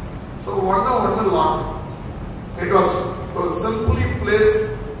 ஸோ ஒன்னு lock. It was simply placed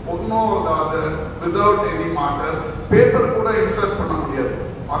one over the other without any matter. Paper கூட இன்சர்ட் பண்ண முடியாது.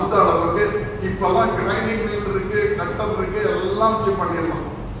 அந்த அளவுக்கு இப்பெல்லாம் கிரைண்டிங் மில் இருக்கு, கட்டர் இருக்கு, எல்லாம் வச்சு பண்ணிடலாம்.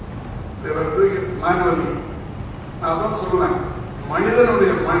 மேனுவலி நான் தான் சொல்லுவேன்,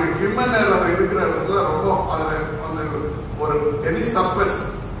 மனிதனுடைய ஹியூமன் எரர் இருக்கிற இடத்துல ரொம்ப அதில் அந்த ஒரு any surface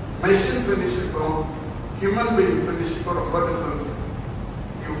machine ஃபினிஷுக்கும் human being ஃபினிஷுக்கும் ரொம்ப difference.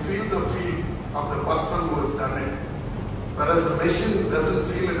 You feel the feel of the person who has done it, whereas a machine doesn't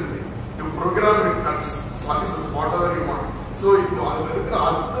feel anything. You program it, cuts, slices, whatever you want. So இப்போ அதில் இருக்கிற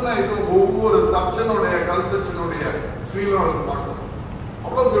அத்தனை இதுவும் ஒவ்வொரு தச்சனுடைய கல்தச்சனுடைய ஃபீலும் அது பார்க்கணும்.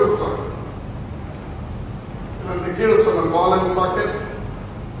 அவ்வளோ பியூட்டிஃபுல்லாக இருக்கும். இதில் இந்த கீழே சொன்ன பால் அண்ட் சாக்கெட்,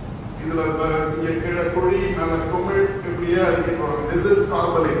 இதில் இங்கே கீழே குழி, மேலே குமிழ், இப்படியே அடிக்கிட்டு போகிறாங்க. This is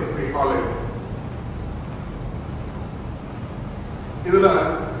carbonate, we call it. இதில்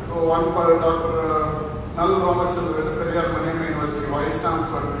one for Dr. Nal Ramachandran, Periyar Manima University Vice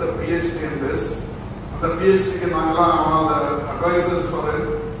Chancellor, did a PhD in this. And the PhD in Nangla, one of the advisors for it,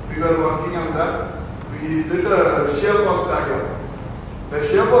 we were working on that. We did a shear force diagram. The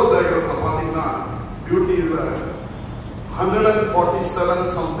shear force diagram of Patina, beauty is 147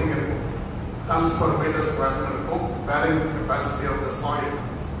 something tons per meter square, bearing the capacity of the soil.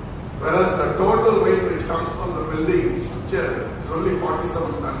 Whereas the total weight which comes from the building structure is only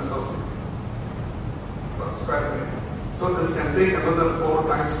 47 tons or something per square meter. So this can take another 4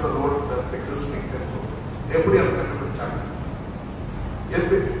 times the load of the existing temple. எப்படி அதை கண்டுபிடிச்சாங்க?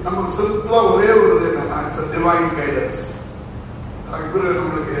 நம்ம சிம்பிளா ஒரே ஒரு என்னன்னா, it's a divine guidance. அதுக்கு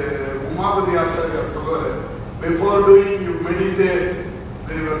நம்மளுக்கு உமாபதி ஆச்சாரியார் சொல்றாரு, before doing you meditate.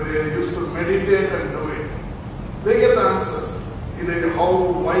 They used to meditate and do it. They get the answers. இது how,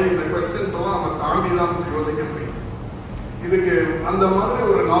 why இந்த questions எல்லாம் நம்ம தாண்டி தான் யோசிக்க முடியும். இதுக்கு அந்த மாதிரி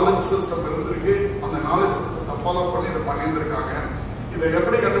ஒரு நாலேஜ் சிஸ்டம் இருந்திருக்கு. அந்த நாலேஜ் சிஸ்டத்தை ஃபாலோ பண்ணி இதை பண்ணியிருந்திருக்காங்க. இதை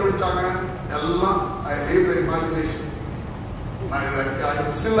எப்படி கண்டுபிடிச்சாங்க? எல்லாம் I leave the imagination.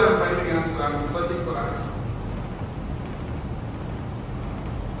 I still am finding answer. I am searching for answer.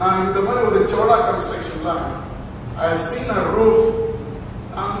 நான் இந்த மாதிரி ஒரு soda கன்ஸ்ட்ரக்ஷன்ல I have seen a roof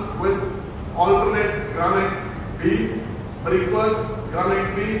done with alternate granite beam, brickwork, granite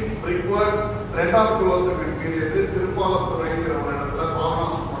beam, brickwork, ரெண்டாம் குலோத்துக்கு பீரியட் திருப்பாலத்துறைங்கிற ஒரு இடத்துல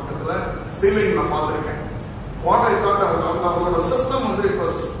பாபநாசம் பக்கத்துல சீலிங் நான் பார்த்திருக்கேன். What I thought about the system it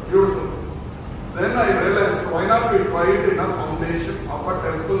was beautiful. Then I realized why not we tried in a foundation of a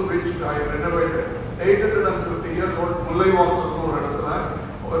temple which I renovated 850 years old Mullaivasal ஒரு இடத்துல.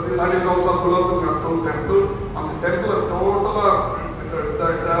 That is also Kulatungapur temple. And the temple total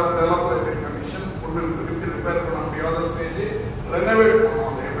development condition repair பண்ண முடியாத stage renovate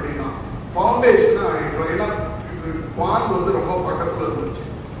பண்ணுவாங்க. எப்படின்னா foundation bond வந்து ரொம்ப பக்கத்துல இருந்துச்சு.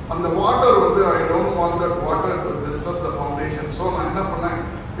 அந்த வாட்டர் வந்து I don't want that water to disturb the foundation. So நான் என்ன பண்ணேன்,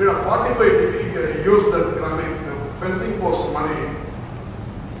 45 degree use that granite fencing post மாதிரி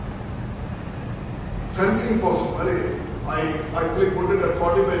I actually put it at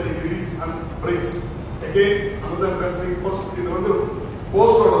 45 degrees and bricks. Again another fencing post. இது வந்து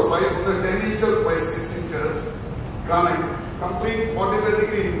post size வந்து 10 inches by 6 inches granite. Complete 45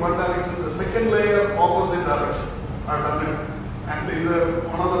 degree in one direction. The second layer opposite direction. I've done it. And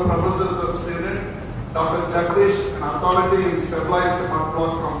one of the professors have seen it, Dr. Jagdish, an authority in stabilized mud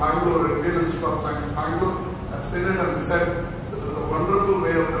block from Bangalore, Indian Institute of Science, Bangalore, has seen it and said, this is a wonderful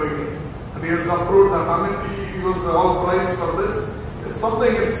way of doing it. And he has approved that. I mean, he was all praised for this. It's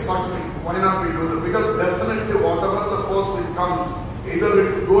something it's not me. Why not we do that? Because definitely whatever the force it comes, either it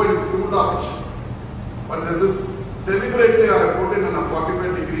will go in two directions. But this is deliberately I put it in a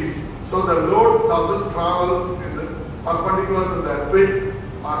 45 degree. So the load doesn't travel in the perpendicular to the pit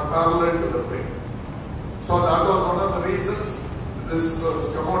or parallel to the pit. So that was one of the reasons this has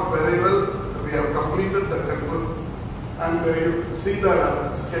come out very well. We have completed the temple and you see the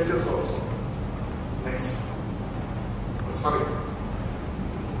sketches also. Next. Sorry.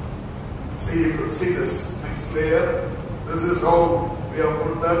 See this next layer. This is how we have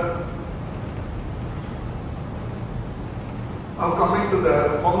put that. Now coming to the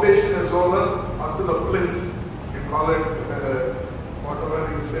foundation is over, up to the plinth. Call it whatever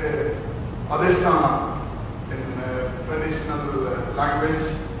you say, Adhisthana in traditional language.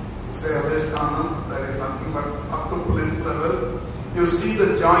 You say Adhisthana, that is nothing but up to plinth level. You see the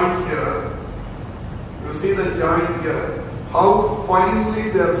joint here. How finely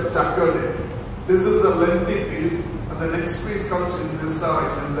they have staggered it. This is a lengthy piece, and the next piece comes in this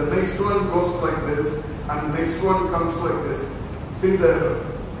direction. The next one goes like this, and the next one comes like this. See the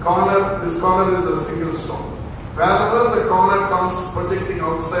corner. This corner is a single stone. Wherever the corner comes projecting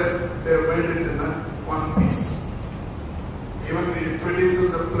outside, they have made it in one piece. Even if it is in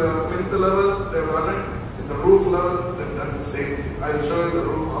the plinth level, they have done it. In the roof level, they have done the same thing. I will show you the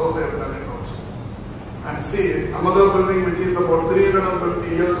roof, how they have done it also. And see, another building which is about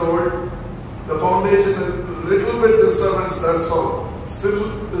 350 years old, the foundation is a little bit disturbance, that's all. Still,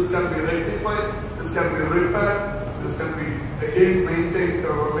 this can be rectified, this can be repaired, this can be again maintained,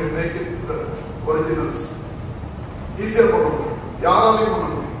 make it the originals. Easier பண்ண முடியும், யாராலையும் பண்ண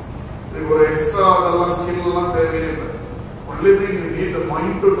முடியும். இது ஒரு extra அதெல்லாம் skill எல்லாம் தேவையில்லை. Only thing you need the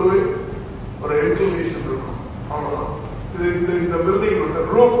mind to do it, ஒரு inclination இருக்கணும், அவ்வளவுதான். இது இந்த பில்டிங் வந்து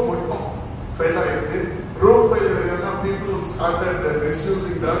ரூஃப் மட்டும் ஃபெயில் ஆயிருக்கு. Roof failure, people started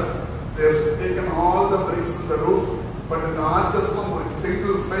misusing that. They have taken all the bricks in the roof, but in the arches,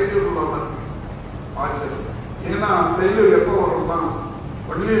 single failure will not be arches. ஏன்னா failure எப்போ வரும்னா,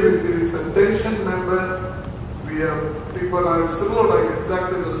 only if it's a tension member. We have people are similar like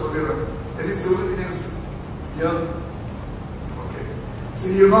exactly the soldier. Any civil engineers? Yeah. Okay.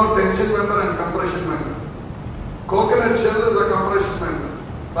 See, you know tension member and compression member. Coconut shell is a compression member.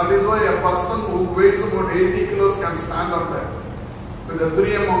 That is why a person who weighs about 80 kilos can stand on that with a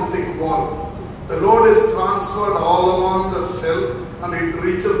 3 mm thick wall. The load is transferred all along the shell and it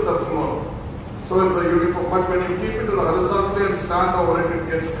reaches the floor. So it's a uniform. But when you keep it to the horizontally and stand over it, it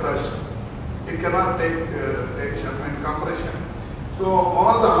gets crushed. It cannot take tension and compression. So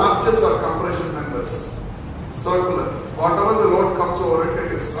all the arches are compression members, circular. Whatever the load comes over it,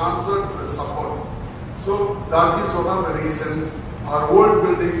 it is transferred to the support. So that is one of the reasons our old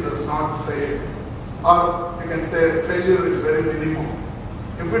buildings has not failed. Or you can say failure is very minimum.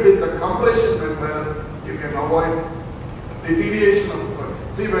 If it is a compression member, you can avoid deterioration of work.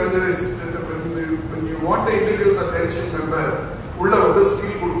 See, when you want to introduce a tension member, ulla the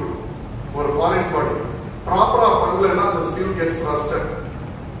steel கொடுக்கணும். For a foreign body, proper panglena the steel gets rusted.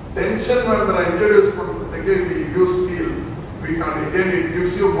 Tension member introduce again we use steel. We can again it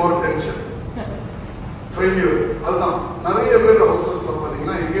gives you more tension. Failure. Adha. நிறைய பேர் ஹவுசஸ்ல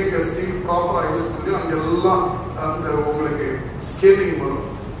பாத்தீங்கன்னா எங்க steel ப்ராப்பரா use பண்ணி அங்க எல்லாம் அந்த உங்களுக்கு ஸ்கேலிங் வரும்.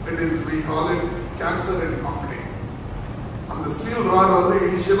 It is we call it cancer in concrete. அந்த ஸ்டீல் ராட் வந்து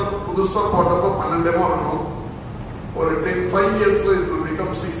இனிஷியலாக புதுசாக போட்டப்போ 12 mm இருக்கணும். ஒரு 5 yearsல it will become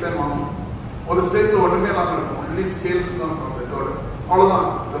 6 mm. ஒரு ஸ்டேஜில் ஒன்றுமே இல்லாமல் இருக்கும். ஒன்லி ஸ்கேல்ஸ் தான் இருக்கும் அந்த இதோட. அவ்வளோதான்.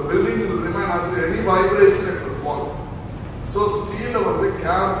 the building will remain as any vibration it will fall. So ஸ்டீலை வந்து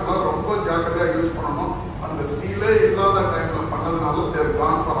கேர்ஃபுல்லாக ரொம்ப ஜாக்கிரதையாக யூஸ் பண்ணணும். அந்த ஸ்டீலே இல்லாத டைமில் பண்ணதுனால Dev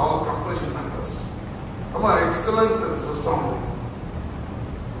gone for all compression members. ரொம்ப excellent system.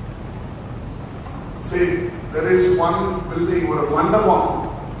 See, there is one building, ஒரு மண்டபம்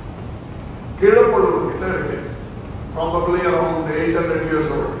கீழப்படூர் கிட்ட இருக்கு. Probably around 800 years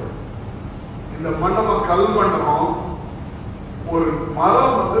old. இந்த மண்டபம் கல் மண்டபம். ஒரு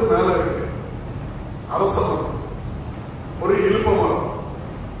மரம் வந்து மேல இருக்கு, அரச மரம், ஒரு இலுப்ப மரம்.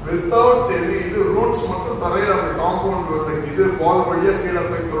 வித்தவுட் எனி இது ரூட்ஸ் மட்டும் தரைய அந்த காம்பவுண்ட் வந்து இது பால் வழியா கீழே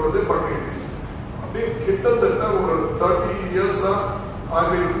போய் தொடர்ந்து பட்டிஸ். அப்படியே கிட்டத்தட்ட ஒரு 30 years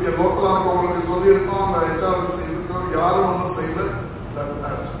இங்க லோக்கலா இருக்கவங்களுக்கு சொல்லியிருக்கோம். அந்த ஹெச்ஆர்என்சி இருக்கோம், யாரும் ஒன்றும் செய்யல.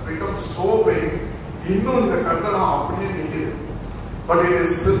 Become so big. இன்னும் இந்த கட்டணம் அப்படியே நிற்குது. But it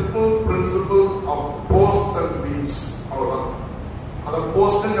is simple principles of post and beams. அவ்வளவுதான். அதை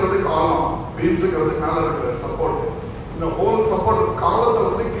போஸ்ட்ங்கிறது காலம், பீம்ஸுங்கிறது மேல இருக்கிற சப்போர்ட். இந்த ஹோல் சப்போர்ட் காலத்தை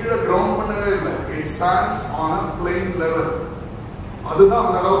வந்து கீழே கிரவுண்ட் பண்ணவே இல்லை. It stands on a plain level. அதுதான்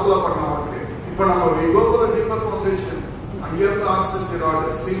அந்த காலத்துல பண்ண ஒர்க்கு. இப்ப நம்ம we go for a deeper foundation. அங்கிருந்து ஆர்சிசி ராட்,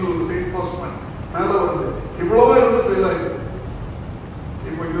 ஸ்டீல் ரீஇன்ஃபோர்ஸ்மெண்ட் மேல வருது. இவ்வளவு இருந்து ஃபெயில் ஆயிடுது.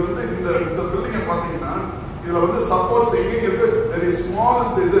 இப்போ இது வந்து இந்த பில்டிங்கை பார்த்தீங்கன்னா இதுல வந்து சப்போர்ட்ஸ் எங்கேயும் இருக்கு. there is small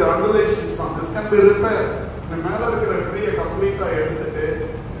இது அண்டர்லேஷன்ஸ் தான். this can be repaired. இந்த மேல இருக்கிற ட்ரீயை கம்ப்ளீட்டா எடுத்துட்டு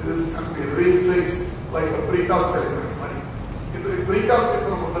this can be refixed like a precast element மாதிரி. இது precast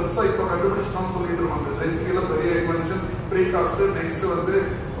இப்போ நம்ம பெருசா இப்போ கண்டுபிடிச்சோம்னு சொல்லிட்டு இருக்கோம். அந்த செஞ்சுரியில பெரிய இன்வென்ஷன் precast. நெக்ஸ்ட் வந்து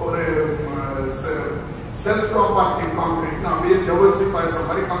ஒரு செல்ஃப் காம்பாக்டிங் கான்கிரீட், அப்படியே ஜவர்சி பாயசம்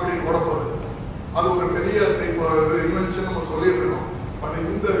மாதிரி கான்கிரீட் போட போகுது. அது ஒரு பெரிய இன்வென்ஷன் நம்ம சொல்லிட்டு இருக்கோம். பட்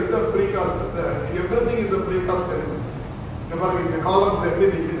இந்த விட precast everything is a precast element. இங்க பாருங்க, இந்த காலம்ஸ் எப்படி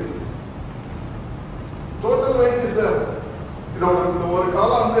நிக்குது. Total wait is there. இதோட இந்த ஒரு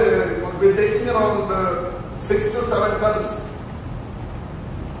காலம் வந்து must be taking around 6 to 7 tons.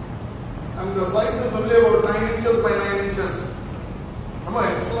 And the size is only about 9 inches by 9 inches. ரொம்ப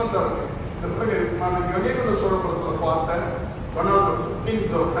எக்ஸலண்டா இருக்கு. நான் கங்கேகொண்ட சோழபுரத்தில் பார்த்தேன். One of the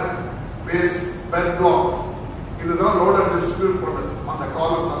fittings of base bed black. இதுதான் லோட டிஸ்ட்ரிபியூட் பண்ணது. அந்த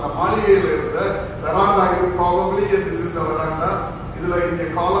காலம்ஸ் அந்த மாளிகையில் இருந்த வெராண்டா, இது probably this is a veranda. இதுல இங்கே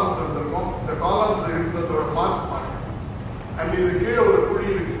காலம்ஸ் இருந்திருக்கும். இந்த காலம்ஸ் இருந்ததோட மார்க் பாருங்க. அண்ட் இது கீழே ஒரு குழி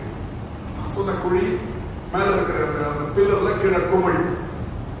இருக்கு. சொன்ன குழி மேல இருக்கிற அந்த பில்லர்ல கீழே குமிழ்.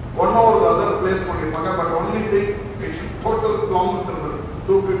 ஒன் ஓவர் அதர் பிளேஸ் பண்ணிருப்பாங்க. But only thing it's total PM இருந்தது.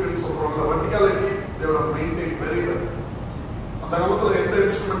 தூக்குன்னு சொல்றோம். வெர்டிகாலிட்டி they were maintained very well. அந்த காலத்துல எந்த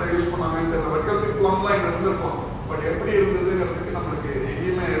இன்ஸ்ட்ருமெண்ட் யூஸ் பண்ணாங்கன்னு தெரியல. வெர்டிகாலிட்டி பிளம் லைன் இருந்திருக்கும். பட் எப்படி இருந்ததுங்கிறதுக்கு நம்மளுக்கு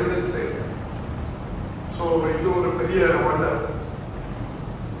எங்கேயுமே எவிடன்ஸ் இல்லை. ஸோ இது ஒரு பெரிய வண்டர்.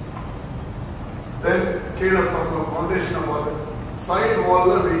 தென் கீழே ஃபவுண்டேஷனை பார்த்து சைட்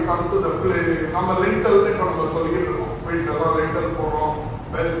வால்ல we come to the play. நம்ம லிண்டல்னு இப்போ நம்ம சொல்லிட்டு இருக்கோம். வீட்டெல்லாம் லிண்டல் போடுறோம்,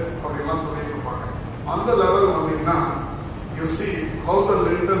 பெல் அப்படின்லாம் சொல்லிட்டு இருப்பாங்க. அந்த லெவல் வந்தீங்கன்னா you see how the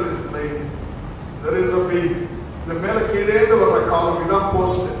lintel is laid. There is a beam. இந்த மேல கீழே வர காலம் இதான்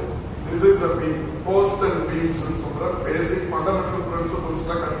post. This is a beam. Post and beams சொல்ற பேசிக் ஃபண்டமெண்டல்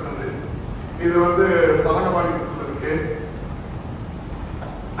பிரின்சிபிள்ஸ்ல கட்டினது. இது வந்து சலங்கபாணியில் இருக்கு.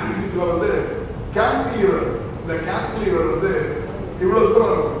 இதுல வந்து கேன்டிலீவர். இந்த கேன்டிலீவர் வந்து இவ்வளவு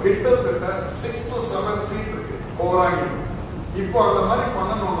தூரம் இருக்கும். கிட்டத்தட்ட 6 to 7 feet இருக்கு ஓவராங்கி. இப்போ அந்த மாதிரி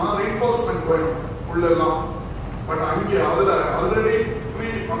பண்ணணும்னா ரீஇன்ஃபோர்ஸ்மெண்ட் போயிடும் உள்ளெல்லாம். பட் அங்கே அதுல ஆல்ரெடி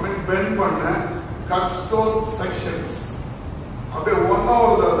பெண்ட் பண்ண கட் ஸ்டோன் செக்ஷன்ஸ் அப்படியே ஒன்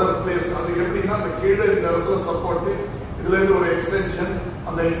ஓவர் அதர் பிளேஸ். அது எப்படின்னா அந்த கீழே இந்த இடத்துல சப்போர்ட், இதுல இருந்து ஒரு எக்ஸ்டென்ஷன்,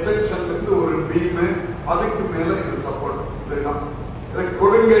 அந்த எக்ஸ்டென்ஷன்ல இருந்து ஒரு பீம், அதுக்கு மேல இது சப்போர்ட். இதுதான் இதை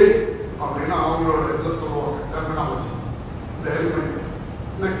கொடுங்கை அப்படின்னா அவங்களோட இதுல சொல்லுவாங்க டெர்மினாலஜி. இந்த எலிமெண்ட்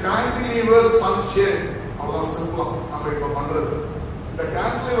இந்த கேன்டிலீவர் சன்ஷேட் அவ்வளவு சிம்பிளா நம்ம இப்ப பண்றது. இந்த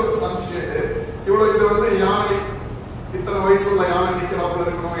கேன்டிலீவர் சன்ஷேடு இவ்வளவு இது வந்து யானை இத்தனை வயசுள்ள யானை நிக்கிறாப்புல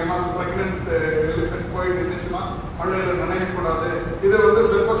இருக்கணும். ஏன்னா பிரெக்னென்ட் எலிஃபென்ட் போய் நின்றுச்சுன்னா மழையில நினைக்கக்கூடாது. இது வந்து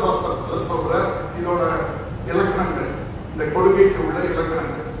சிற்ப சாஸ்திரத்துல சொல்ற இதோட இலக்கணங்கள், இந்த கொடுமைக்கு உள்ள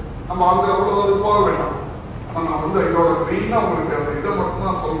இலக்கணங்கள். நம்ம அந்த அவ்வளவு போக வேண்டாம். ஆனா நான் வந்து இதோட மெயினா உங்களுக்கு அந்த இதை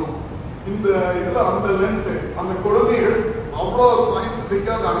மட்டும்தான் சொல்லணும். இந்த இதுல அந்த லென்த், அந்த கொடுமைகள் அவ்வளவு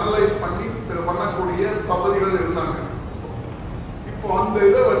சயின்டிபிக்கா அதை அனலைஸ் பண்ணி பண்ணக்கூடிய ஸ்தபதிகள் இருந்தாங்க. இப்போ அந்த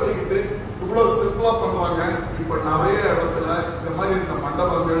இதை வச்சுக்கிட்டு இவ்வளவு சிம்பிளா பண்றாங்க. இப்ப நிறைய இடத்துல இந்த மாதிரி இந்த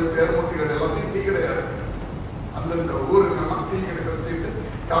மண்டபங்கள், தேர்முட்டிகள் எல்லாத்தையும் டீ கிடையாது. அந்தந்த ஊருங்கெல்லாம் டீ கடை வச்சுக்கிட்டு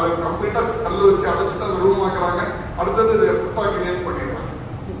அதை கம்ப்ளீட்டா கல் வச்சு அடைச்சிட்டு அந்த ரூம் ஆக்குறாங்க. அடுத்தது இதை எப்போ கிரியேட் பண்ணிடுறாங்க.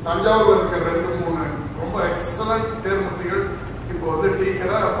 தஞ்சாவூர்ல இருக்க 2-3 ரொம்ப எக்ஸலண்ட் தேர்மூர்த்திகள் இப்போ வந்து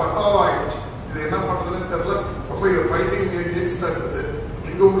டீக்கடை பட்டாவா ஆயிடுச்சு. இது என்ன பண்றதுன்னு தெரியல. ரொம்ப இது ஃபைட்டிங் எகெயின்ஸ்ட் தான் இருக்குது.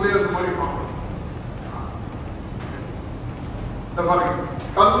 எங்க ஊர்லயே அந்த மாதிரி பார்க்கணும். இந்த மாதிரி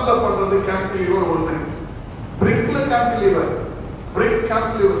கல்லுல பண்றது கேன்டிலீவர் ஒண்ணு, பிரிக்ல கேன்டிலீவர், பிரிக்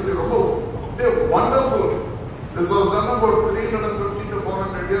கேன்டிலீவர்ஸ் ரொம்ப அப்படியே wonderful. This was done about 350 to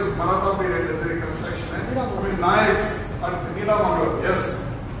 400 years Maratha period construction. I mean Nayaks at Neelamangalam. Yes,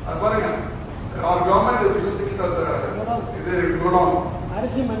 அது பாருங்க. Our government is using it as இது godown.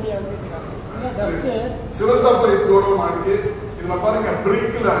 அரிசி மண்டி சிவில் சப்ளைஸ் கோடவுன் இருக்கு. இதுல பாருங்க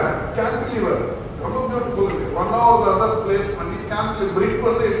பிரிக்ல கேன்டிலீவர் ரொம்ப பியூட்டிஃபுல் இருக்கு. One of the other place பண்ணி கேன்டிலீவர் பிரிக்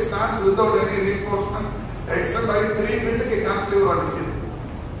வந்து it stands without any reinforcement extend ஆகி 3 ஃபீட்டுக்கு கேன்டிலீவர் நிக்குது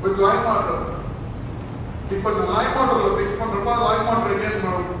வித் லைன் வாட்டர். இப்போ இந்த லைன் வாட்டர்ல ஃபிக்ஸ் பண்றப்ப லைன் வாட்டர் again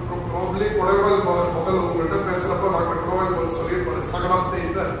probably குடவல் முதல் உங்கள்கிட்ட பேசுறப்ப டாக்டர் குடவல் சொல்லியிருப்பாரு சகடம்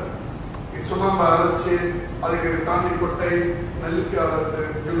தேய்ந்த சுண்ணாம்பு அரைச்சி அதுக்கு காந்தி கொட்டை நெல்லிக்காய் அரைத்து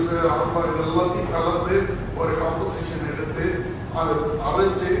ஜூஸ் அரம்பா இதெல்லாத்தையும் கலந்து ஒரு காம்போசிஷன் எடுத்து அதை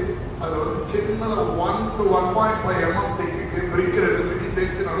அரைச்சி அதை வந்து சின்னதாக 1 to 1.5 mm திக்கு பிரிக் 2 பிடி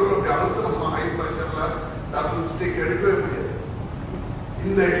தேய்ச்சி நடுவில் அப்படி அழுத்து நம்ம ஹை ப்ரெஷரில் தட்டில் ஸ்டிக் எடுக்கவே முடியாது.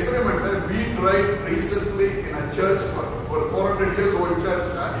 இந்த எக்ஸ்பெரிமெண்ட்டை we tried recently in a church ஒரு 400 years old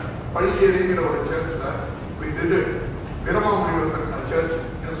சர்ச்சில் பள்ளியேரிங்கிற ஒரு சர்ச்சில் we did it. வீரமாமுனிவர் கட்டின search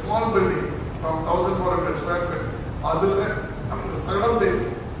a small building from 1400 square feet. அதுல நம்ம சகடம் தேய்ச்சி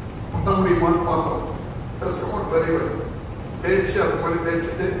பண்ண முடியுமான்னு பார்த்தோம். just not very well. தேய்ச்சி அது மாதிரி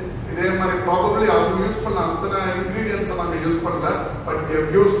தேய்ச்சிட்டு இதே மாதிரி ப்ராபப்ளி அவங்க யூஸ் பண்ண அத்தனை இன்க்ரீடியன்ஸை நாங்கள் யூஸ் பண்ணல. But we have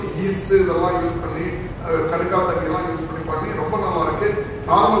used yeast இதெல்லாம் யூஸ் பண்ணி கடுக்கா தண்ணியெல்லாம் யூஸ் பண்ணி ரொம்ப நல்லா இருக்கு.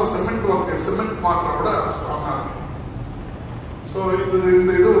 நார்மல் சிமெண்ட் ஒர்க் சிமெண்ட் மாற்ற விட ஸ்ட்ராங்காக இருக்கு. ஸோ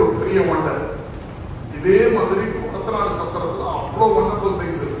இது ஒரு பெரிய ஒண்டர். இதே மாதிரி கொத்தனார் சத்திரத்தில் அவ்வளோ வண்டர்ஃபுல்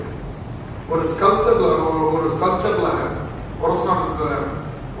திங்ஸ் இருக்கு. ஒரு ஸ்கல்ச்சர்ல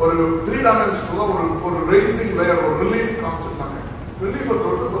ஒரு 3 டைமென்ஷன்ல ஒரு ரேசிங் லேயர் ஒரு ரிலீஃப் காமிச்சிருந்தாங்க. ரிலீஃபை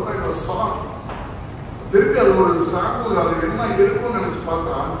தொட்டு பார்த்தா இட் வாஸ் சாஃப்ட். திருப்பி அது ஒரு சாம்பிள் அது என்ன இருக்கும்னு நினைச்சு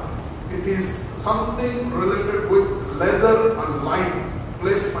பார்த்தா it is something related with leather and line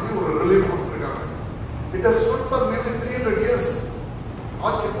place பண்ணி ஒரு ரிலீஃப் கொடுத்துருக்காங்க. It has stood for maybe 300 years.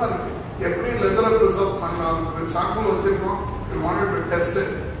 ஆச்சரியமா இருக்கு. எப்படி லெதரை ப்ரிசர்வ் பண்ணலாம் சாம்பிள் வச்சிருக்கோம். We wanted to test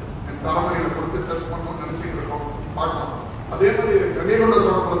it. தரமணியில் கொடுத்து டெஸ்ட் பண்ணணும்னு நினைச்சிட்டு இருக்கோம். பார்க்கலாம். அதே மாதிரி கன்னியகொண்ட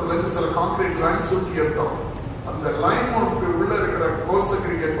சோழபுரத்துலேருந்து சில கான்கிரீட் லைன் சுற்றி எடுத்தோம். அந்த லைன் உள்ள இருக்கிற கோர்ஸ்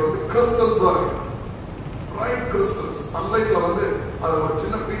கிரிக்கெட் வந்து கிறிஸ்டல்ஸா இருக்கு. Bright crystals. சன்லைட்ல வந்து அது ஒரு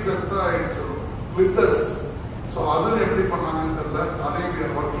சின்ன பீஸ் எடுத்தா ஆயிடுச்சு கிளிட்டர்ஸ். ஸோ அதுவும் எப்படி பண்ணாங்கன்னு தெரியல. அதையும் we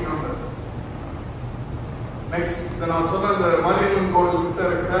are working on that. Next இந்த நான் சொன்ன இந்த மாரியம்மன் கோவில் கிட்ட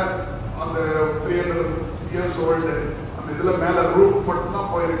இருக்கிற அந்த 300 years ஓல்டு அந்த இதுல மேல ரூஃப் மட்டும்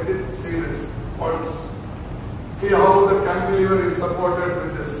தான் போயிருக்கு. see this points. see how the cantilever is supported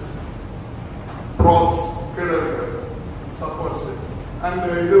with this props கீழ இருக்கு supports it. and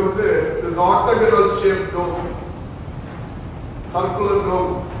இது வந்து this octagonal shaped dome, circular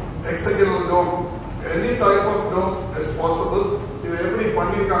dome, hexagonal dome, any type of dome is possible. இது எப்படி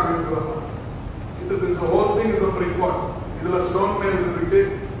பண்ணிருக்காங்கன்னு இது this whole thing is a brick wall. இதுல stone மேல் இருக்கு.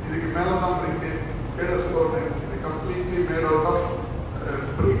 இதுக்கு மேல தான் இருக்கு கீழ stone இது completely made out of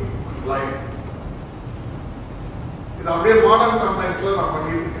brick and lime. இது அப்படியே மாடர்ன் கான்டெக்ஸ்ட்ல நான்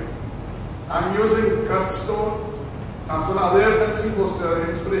பண்ணியிருக்கேன். I am using cut stone. நான் சொன்ன அதே fencing post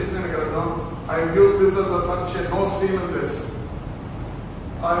inspiration எனக்கு அதுதான். I have used this as a sunshade, no steel in this.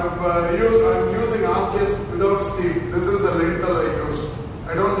 I am using arches without steel. This is the lintel I use.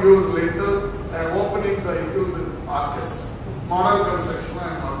 I don't use lintel. I have openings, I use arches. Modern construction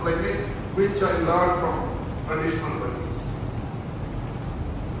I am applying it, which I learned from traditional buildings.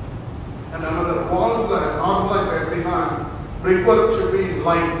 And another walls normal எப்படின்னா brickwork should be in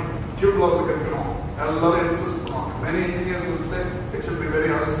line. Cube block இருக்கணும். எல்லாரும் insist பண்ணுவாங்க. Many engineers will say it should be very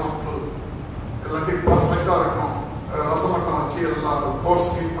horizontal. எல்லாத்தையும் பர்ஃபெக்டா இருக்கணும். ரசமட்டம் வச்சு எல்லாம் course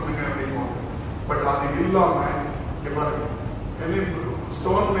sleep பண்ணுங்க அப்படிங்குவாங்க. பட் அது இல்லாம இங்க பாருங்க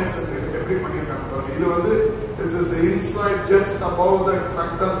ஸ்டோன் மேசன் எப்படி பண்ணியிருக்காங்க. இது வந்து this is inside just above the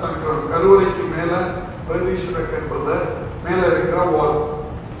sanctum sanctorum. கருவறைக்கு மேல பிரதீஸ்வர டெம்பிள்ல மேல இருக்கிற வால்.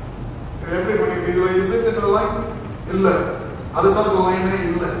 இது எப்படி பண்ணிருக்கீங்க? Is it in line? இல்ல. ஹரிசாண்டல் லைனே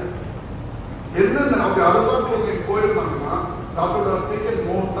இல்ல. என்னென்ன அப்படி horizontal line போயிருந்தாங்கன்னா that would have taken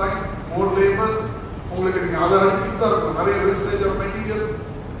more time, more labor. உங்களுக்கு நீங்க அதை அடிச்சுட்டு தான் இருக்கும். நிறைய வேஸ்டேஜ் ஆஃப் மெட்டீரியல்.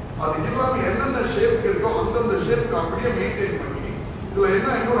 அது இல்லாம என்னென்ன ஷேப் இருக்கோ அந்தந்த ஷேப்க்கு அப்படியே மெயின்டைன் பண்ணி இதுல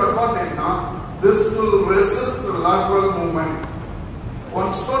என்ன இன்னொரு அட்வான்டேஜ்னா this will resist the lateral movement.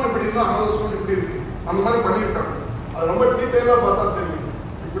 One stone இப்படி இருந்தா another stone இப்படி இருக்கு. அந்த மாதிரி பண்ணிருக்காங்க. அது ரொம்ப டீட்டெயிலாக பார்த்தா தெரியும்.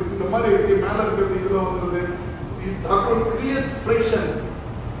 இப்படி இந்த மாதிரி இருக்கு, மேலே இருக்கிறது இதில் வந்தது. That will create friction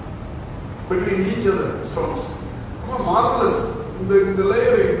between each other stones. Marvelous. இந்த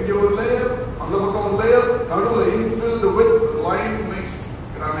layer, இங்கே ஒரு layer, அந்த பக்கம் ஒரு layer, நடுவில் infilled with line makes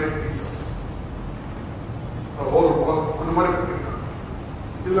granite pieces. The whole wall அந்த மாதிரி பண்ணிருக்காங்க.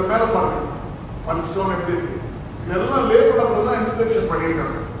 இதில் மேலே பாருங்க, one stone எப்படி இருக்கு. இதெல்லாம் லே பண்ணப்போ தான் இன்ஸ்கிரிப்ஷன்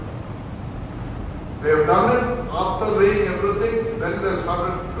பண்ணியிருக்காங்க. They have done it after laying everything, then they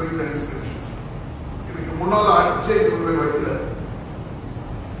started doing the inscriptions. இதுக்கு முன்னால அடிச்சே கொண்டு வைக்கல.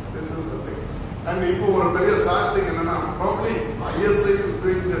 This is the thing. And இப்போ ஒரு பெரிய sad thing என்னன்னா, probably ISI is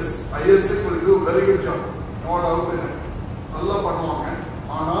doing this. ISI will do very good job. No doubt in it. நல்லா பண்ணுவாங்க.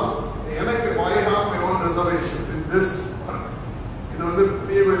 ஆனால் எனக்கு I have my own reservations in this work. இது வந்து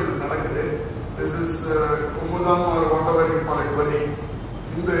PVL நடக்குது. This is Kumudam or whatever you call it, very.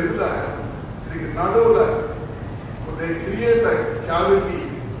 இந்த இதுல இதுக்கு நடுவில் they create a cavity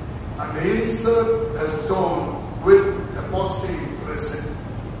and insert a stone with epoxy resin.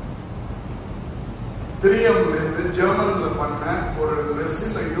 3M இருந்து ஜெர்மன்ல பண்ண ஒரு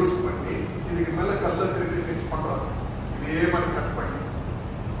ரெசினை யூஸ் பண்ணி இதுக்கு மேல கல்ல திருப்பி ஃபிக்ஸ் பண்றாங்க. இதே மாதிரி கட் பண்ணி.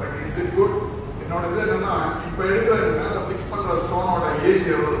 But is it good? என்னோட இது என்னன்னா, இப்போ எடுக்கிற மேல ஃபிக்ஸ் பண்ற ஸ்டோனோட ஏஜ்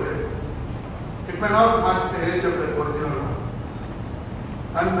எவ்வளவு? It may not match the age of the original one.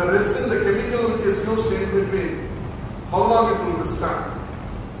 And the resin, the chemical which is used in between, how long it will withstand?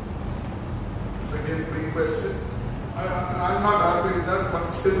 It's again a big question. I'm not happy with that, but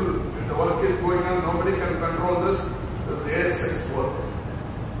still, if the work is going on, nobody can control this. This is ASX work.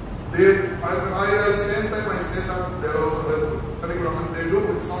 At the same time, I say that they are also very good. I mean, they do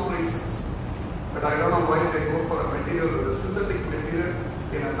with some reasons. But I don't know why they go for a material, a synthetic material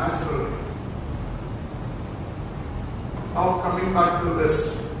in a natural way. Now coming back to this,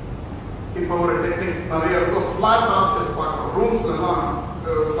 இப்போ ஒரு technique நிறைய இருக்கும். Flat arches பார்க்குறோம். Rooms எல்லாம்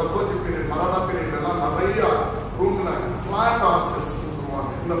சர்வஜி period, மராடா period எல்லாம் நிறைய ரூம்ல flat arches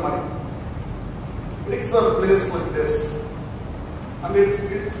சொல்லுவாங்க. இந்த மாதிரி bricks are placed like this and it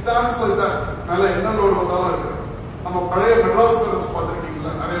stands like that. மேல என்ன லோடு வந்தாலும் இருக்கு. நம்ம பழைய மெட்ராஸ் டெரஸ்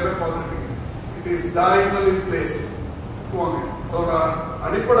பார்த்துருக்கீங்களா? நிறைய பேர் பார்த்துருக்கீங்க. It is diagonally placed. போவாங்க. அதோட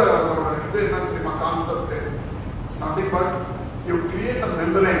அடிப்படை அதோட இது என்ன தெரியுமா concept? Nothing but you create a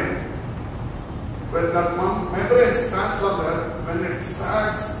membrane. When that membrane stands on there, when it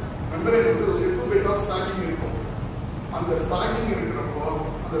sags, membrane with a little bit of sagging இருக்கும். அந்த sagging இருக்கிறப்போ,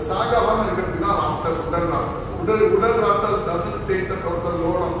 அந்த sag ஆகாம இருக்கிறதுக்கு தான் rafters, wooden rafters. Wooden rafters doesn't take the total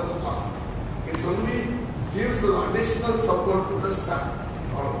load on the slab. It only gives additional support to the sag.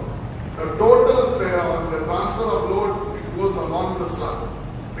 The total the transfer of load it goes along the slab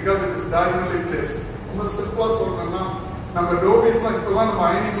because it is diagonally placed. ரொம்ப சிம்பிளா சொல்லணும்னா, நம்ம டோபீஸ்லாம் இப்பெல்லாம் நம்ம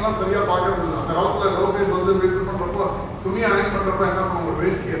அயனிங்லாம் சரியா பார்க்கறது இல்லை. அந்த காலத்தில் டோபீஸ் வந்து வீட்டு பண்றப்போ துணி அயன் பண்றப்போ என்ன பண்ணுவாங்க?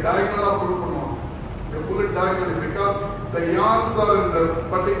 வேஸ்டியை டயகனலா புல் பண்ணுவாங்க. Pull it diagonally because the yarns are in the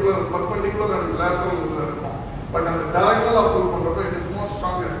particular perpendicular and lateral இருக்கும். பட் அந்த டயகனலா புல் பண்றப்போ it is more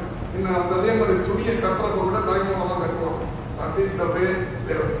stronger. இன்னும் அந்த அதே மாதிரி துணியை கட்டுறப்போ கூட டயகனலா தான் கட்டுவாங்க. That is the way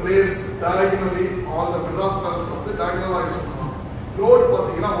they are placed diagonally. All the Madras terms வந்து டயகனலா யூஸ் பண்ணுவாங்க. ரோடு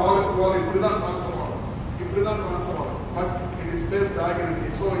பார்த்தீங்கன்னா வாலுக்கு வால் இப்படி தான் ட்ரான்ஸ்ஃபர் ஆகும். But it is placed diagonally,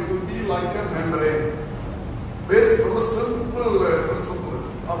 so it will be like a membrane. Basic from a simple principle.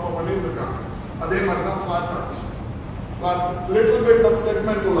 அப்போ பண்ணியிருக்காங்க. அதே மாதிரி தான் flat arch. Little bit of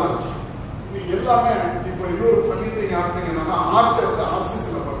segmental arch. இது எல்லாமே இப்போ இன்னொரு funny thing happening என்னன்னா, arch வந்து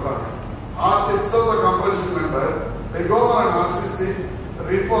RCCல பண்றாங்க. Arch itself a compression member. They go on an RCC,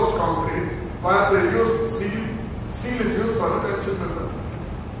 reinforced concrete, where they use steel. Steel is used for a tension member.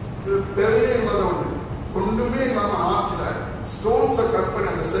 இது பெரிய இல்லாத ஒன்று. ஒண்ணுமே இல்லாம ஆர்ச்ல ஸ்டோன்ஸை கட் பண்ணி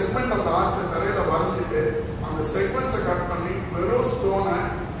அந்த செக்மெண்ட் அந்த ஆர்ச்சை தரையில வரைஞ்சிட்டு அந்த செக்மெண்ட்ஸை கட் பண்ணி வெறும் ஸ்டோனை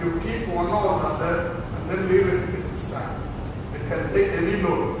you keep one R other and then leave it stand. It can take any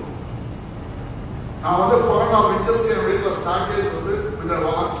load. நான் வந்து 4.5 inches என் வீட்டில் ஸ்டாக்கேஸ் வந்து வித்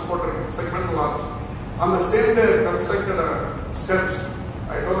ஆர்ச் போட்டிருக்கேன், செக்மெண்டல் ஆர்ச். அந்த சேம் டே கன்ஸ்ட்ரக்டட் ஸ்டெப்ஸ்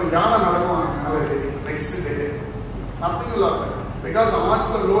ஐட்டோ யானை நடக்குவாங்க நெக்ஸ்ட் டே. நத்திங் இல்லாத because the arch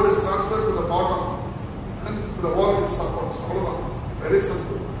the load is transferred to the bottom and to the wall it supports. Very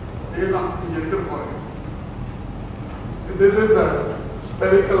simple. This is a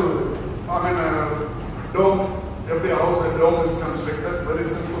spherical, dome. Every how the dome is constructed. Very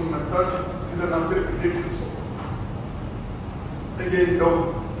simple method. This is another details. Again, dome.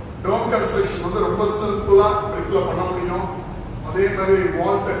 Dome construction வந்து ரொம்ப சிம்பிளா பிரிக்ல பண்ண முடியும். அதே மாதிரி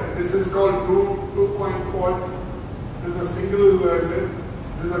vaulted. This is called 2-point vault. This is a single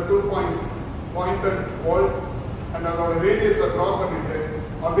this is a 2-point pointed vault and our radius are drop பண்ணிட்டு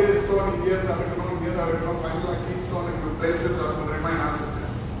அப்படியே stone இங்கே இருந்து அப்படியே final keystone, if you place it, that will remain as it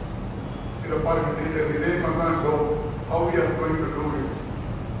is. In the part of detail, how we are going to do it.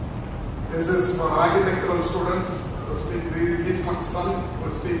 This is for architectural students. He's my son who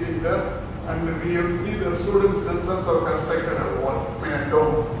is teaching there, and we see the students themselves have constructed a wall, a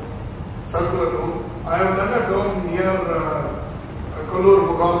dome, circular dome. I have done a dome near Kollur,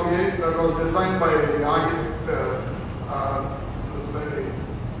 Mugalge, that was designed by the architect.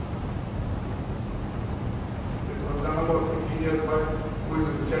 It was done about 15 years back, who is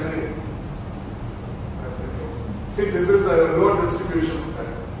in Chennai. See, this is the load distribution.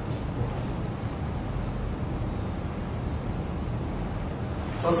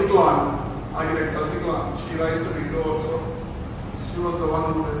 Sasiklan, architect Sasiklan, she writes a window also. She was the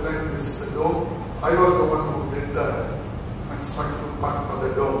one who designed this dome. I was the one who did the construction part for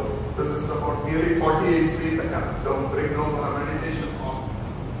the dome. This is about nearly 48 feet dome, brick dome for a meditation hall.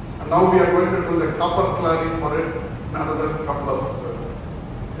 And now we are going to do the copper cladding for it in another couple of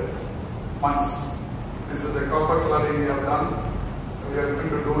months. This is the copper cladding we have done. We are going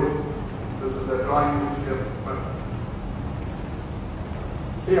to do it. This is the drawing which we have done.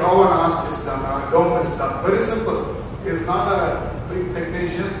 See how an arch is done, a dome is done. Very simple. He is not a big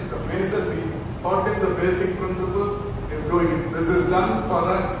technician. The mason, we taught him the basic principles. He is doing it. This is done for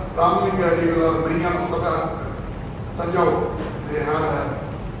a Ramlinga Adigal Vinyana Sabha, Tanjavur. They had a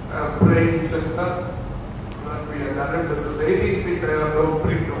praying center. When we had done it, this is 18 feet dome,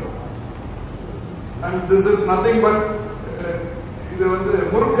 brick dome. And this is nothing but இது வந்து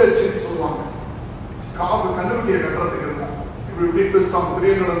முறுக்கச்சின்னு சொல்லுவாங்க. காவு கண்ணுக்குட்டியை கட்டுறதுக்கு இருக்கும். If you twist on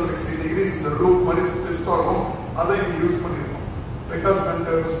 360 degrees in the roof, money twist ஆகும். அதை இங்க use பண்ணிருக்கோம். Because when இந்த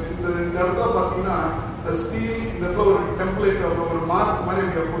இடத்துல பார்த்தீங்கன்னா the steel இந்த இடத்துல ஒரு டெம்ப்ளேட் ஒரு மார்க் மாதிரி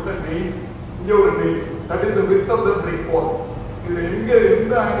we have put a nail. இங்க ஒரு nail. That is the width of the brick wall. இது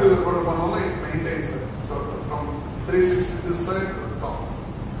எந்த angle கொண்டு போனாலும் it maintains it. So from 360 this side to the top.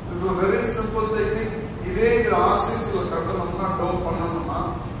 This is a very simple technique. இதே இது RCCல கட்டணும்னா down பண்ணணும்னா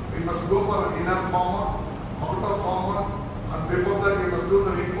we must go for an inner former, outer former, and before that we must do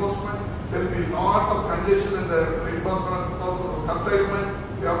the reinforcement. There will be lot of congestion in the reinforcement containment.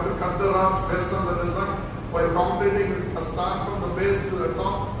 We have to cut the rods based on the design. While concreting, we start from the base to the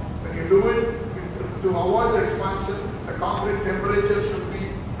top. When you do it, to avoid the expansion, the concrete temperature should be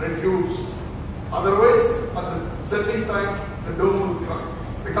reduced. Otherwise, at the setting time, the dome will crack.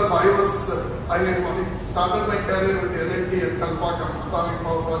 Because I started my career with the LNT at Kalpakam Atomic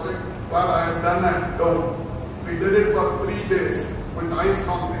Power Project, where I had done a dome. We did it for 3 days with ice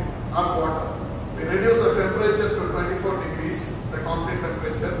concrete, not water. We reduced the temperature to 24 degrees, the concrete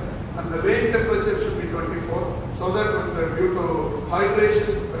temperature, and the rain temperature should be 24, so that due to hydration,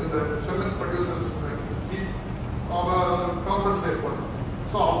 when the cement produces heat, compensate for it.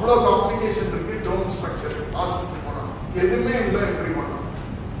 So, avlo complication iருக்கு dome structure, RCC பண்ணணும். எதுமே இல்ல இப்படி பண்ணணும்.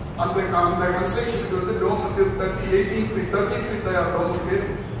 அந்த கன்ஸ்ட்ரக்ஷனுக்கு வந்து டோமுக்கு 18 feet 30 feet டோமுக்கு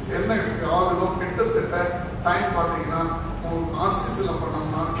என்ன ஆகுதோ கிட்டத்தட்ட டைம் பார்த்தீங்கன்னா RCCல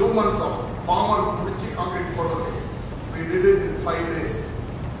பண்ணோம்னா 2 months ஆகும். ஃபார்மர் முடிச்சு கான்கிரீட் போடுறதுக்கு. We did it in 5 days.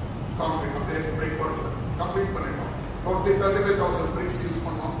 Concrete அப்படியே பிரேக் போட்டு கம்ப்ளீட் பண்ணிட்டோம். டோட்டலி 35,000 bricks யூஸ்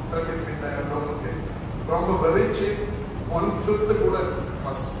பண்ணோம். 30 feet டோமுக்கு. ரொம்ப வெரி சீப். 1/5 கூட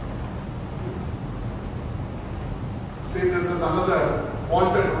cost. See, this is another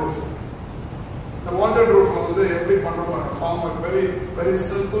vaulted roof. The vaulted roof வந்து எப்படி பண்றோம் form very very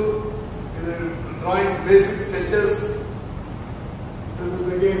simple. It drawings basic sketches. This is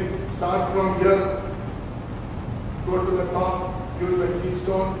again start from here, go to the top, use a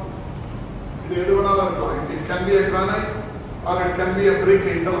keystone. இது எது வேணாலும் இருக்கலாம். It can be a granite or it can be a brick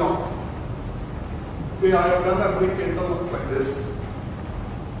interlock. See, I have done a brick interlock like this.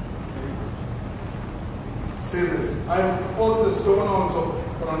 See this. I have proposed the stone also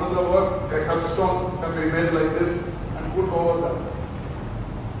for another work. A cut stone can be made like this and put over that.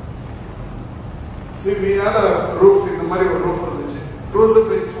 See, we had a roof in the Mari roof இருந்துச்சு.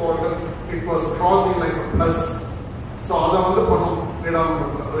 Crucifix water, it was crossing like a plus. So அதை வந்து பண்ணோம். நிடாம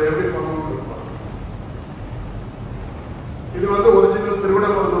அதை எப்படி பண்ணணும்னு இருப்பாங்க. இது வந்து ஒரிஜினல்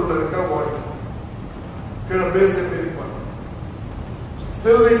திருவிடமருதூர்ல இருக்கிற வாட்டர். கீழே பேஸ் எப்படி இருப்பாங்க.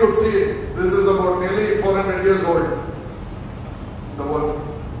 Still we could see it. This is about nearly 400 years old. The world.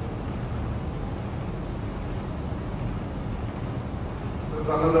 There's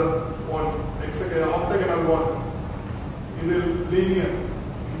another wall. Octagonal wall. It is linear.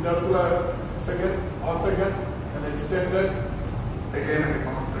 In that second octagon and extended again and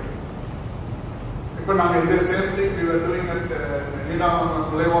again. The same thing we were doing at Nidam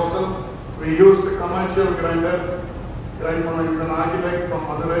Levasal. We used a commercial grinder. Grind is an architect from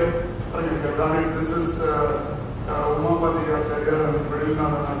Madurai, This is Umamati Acharya and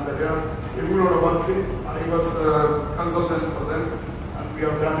Relevance Acharya. Imungoda work, I was a consultant for them, and we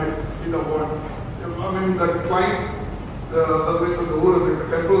have done it. See the word. I mean, the client, the otherwise of the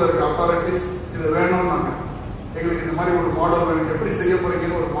temple authorities, இது வேணும்னாங்க. எங்களுக்கு இந்த மாதிரி ஒரு model வேணும். எப்படி செய்ய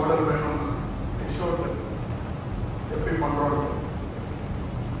போறீங்கன்னு ஒரு மாடல் வேணும்னு ஷோட் எப்படி பண்றோம்.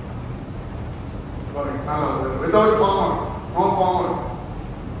 Without farmer, no farmer.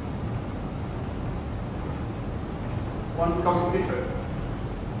 One completed.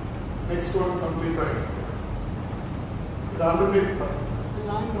 Next one completed. The underneath.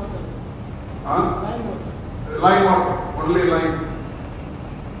 Line water. Huh? Line water. Line water. Only line.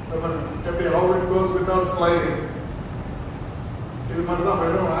 How it goes without sliding. இது மாதிரி தான்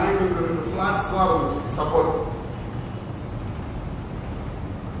வெறும் ஆங்கிள் இந்த ஃபிளாட்ஸ் தான் இருந்துச்சு சப்போர்ட்.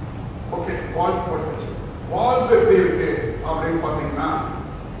 ஓகே, வால் போட்டுச்சு. வால்ஸ் எப்படி இருக்கு அப்படின்னு பார்த்தீங்கன்னா,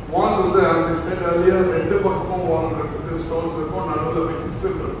 வால்ஸ் வந்து as I said earlier, ரெண்டு பக்கமும் வால் இருக்குது, ஸ்டோன்ஸ் இருக்கும், நடுவில்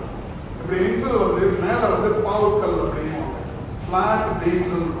இன்ஃபில் இருக்கும். இப்படி இன்ஃபில் வந்து மேலே வந்து பாவுக்கல் அப்படின்வாங்க, ஃபிளாட்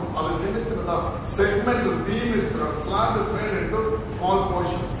பீம்ஸ் இருக்கும். அது சின்ன சின்னதா segment beam is slab is made into small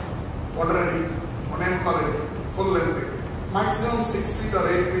portions. 1.5 அடி 1.25 அடி full length, maximum 6 feet or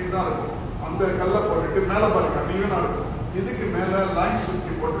 8 feet தான் இருக்கும். அந்த கல்லை போட்டுட்டு மேலே பாருங்க நீங்கனா இருக்கும். இதுக்கு மேலே லைன்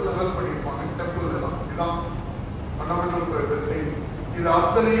சுற்றி போட்டு லெவல் பண்ணியிருப்பாங்க டெம்பிள் எல்லாம். இதுதான் ஃபண்டமெண்டல் திங். இது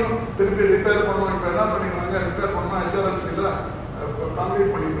அத்தனையும் திருப்பி ரிப்பேர் பண்ணுவோம். இப்போ என்ன பண்ணிடுறாங்க, ரிப்பேர் பண்ணால் HRMCல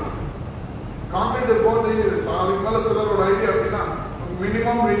கான்கிரீட் பண்ணிடுறாங்க. கான்கிரீட் போட்டு அதுக்கு மேலே சிலரோட ஐடியா அப்படின்னா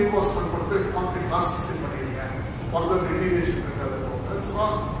மினிமம் ரீஎன்ஃபோர்ஸ்மெண்ட் கொடுத்து கான்கிரீட் ப்ராசஸிங் பண்ணிடுங்க, ஃபர்தர் ரிடிகேஷன் இருக்காது. That's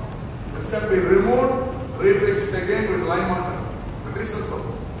wrong. This can be removed, refixed again with lime water. Very simple.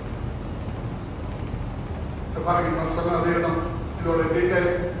 இந்த பாருங்க நான் சொன்ன அதே இடம், இதோட டீடைல்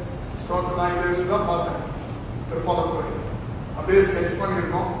ஸ்டோன்ஸ் நான் இதை வச்சு தான் பார்த்தேன். திருப்பாலத்துறை அப்படியே ஸ்கெச்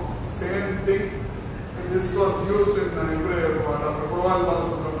பண்ணியிருக்கோம். Same thing. This was used in doctor குருவால்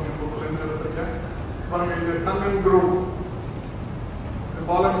பாலசுப்ரமணியம் புக்கிலேருந்து எடுத்திருக்கேன். பாருங்க இது டன் அண்ட் க்ரூவ், இது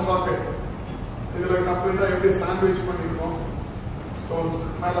பால் அண்ட் சாக்கெட். இதில் கம்ப்ளீட்டாக எப்படி சாண்ட்விச் பண்ணியிருக்கோம். ஸ்டோன்ஸ்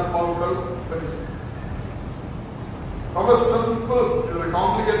மேலே பாவுகள் ஃபினிஷ். ரொம்ப சிம்பிள். இதில்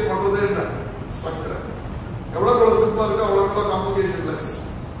காம்ப்ளிகேட் பண்ணுறதே இல்லை ஸ்ட்ரக்சரை. எவ்வளோ சிம்பிளாக இருக்கோ அவ்வளோ காம்ப்ளிகேஷன் லெஸ்.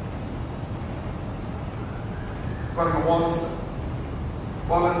 பாருங்க வால்ஸ்,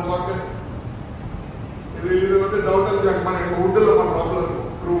 பால் அண்ட் சாக்கெட். இது வந்து டவுட்டல் ஜாக் மாதிரி எங்கள் வுட்டில் பண்ணுறாப்புல இருக்கும்.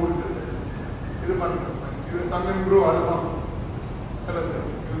 க்ரூ இது பண்ணுறது இது டன் அண்ட் க்ரூ அல்ஃபான்.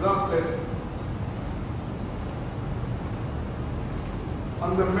 இதுதான் பிளேஸ்.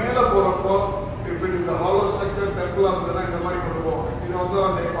 அந்த மேலே போகிறப்போ if it is a hollow structure temple இருந்ததுன்னா இந்த மாதிரி கொண்டு போவாங்க. இது வந்து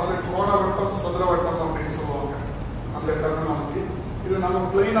அந்த கோணவட்டம் சதுரவட்டம் அப்படின்னு சொல்லுவாங்க அந்த டெர்மினாலஜி. இது நம்ம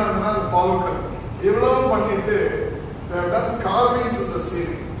பிளைனாக இருந்ததுன்னா அந்த பாவுக்கல். இவ்வளோ பண்ணிட்டு carvings in the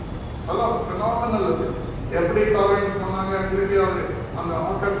ceiling. அதெல்லாம் phenomenal. இது எப்படி carvings பண்ணாங்க, திருப்பி அது அந்த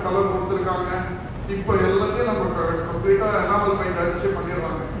ஆக்கர் கலர் கொடுத்துருக்காங்க. இப்போ எல்லாத்தையும் நம்ம கம்ப்ளீட்டாக எனாமல் பெயிண்ட் அடிச்சு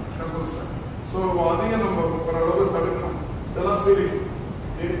பண்ணிடுறாங்க டெம்பிள்ஸில். ஸோ அதையும் நம்ம ஓரளவு தடுக்கணும். இதெல்லாம் சீலிங்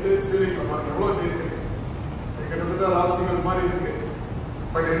சீலிங் பாருங்க எவ்வளோ டீட்டெயில். கிட்டத்தட்ட ராசிகள் மாதிரி இருக்கு.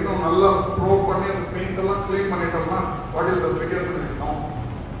 பட் இன்னும் நல்லா ப்ரோ பண்ணி அந்த பெயிண்ட் எல்லாம் கிளீன் பண்ணிட்டோம்னா வாட் இஸ் த ஃபிகர் நினைக்கணும்.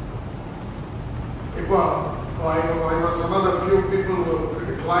 இப்போ I was one of the few people who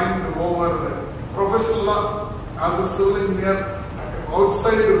climbed over professional as a civil engineer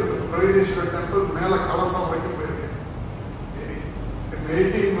outside Rajendran temple. மேல கலசம் வரைக்கும் போயிருக்கேன். In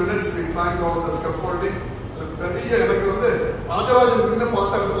 18 minutes we climbed over the scaffolding. பெரிய எனக்கு வந்து ராஜராஜன் நின்று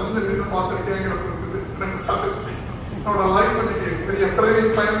பார்த்த இடத்துல இருந்து நின்று பார்த்துருக்கேங்கிற எனக்கு சாட்டிஸ்ஃபை. என்னோட லைஃப் இன்னைக்கு பெரிய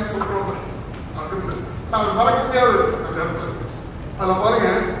ட்ரைனிங் டைம் சொல்றோம். அப்படின்னு நான் மறக்க முடியாது அந்த இடத்துல. அதில் பாருங்க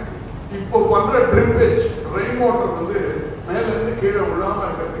இப்போ பண்ற ட்ரிப்பேஜ் ரெயின் வாட்டர் வந்து மேலேருந்து கீழே விழாம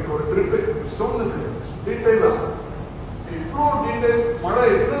இருக்கிறதுக்கு ஒரு ட்ரிப்பேஜ் ஸ்டோன் இது டீட்டெயிலாக இவ்வளோ டீட்டெயில். மழை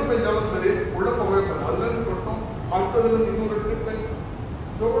என்ன பெஞ்சாலும் சரி உள்ள போகவே போகாது. அதுலேருந்து கொட்டும், அடுத்ததுலேருந்து இன்னொரு ட்ரிப்பேஜ்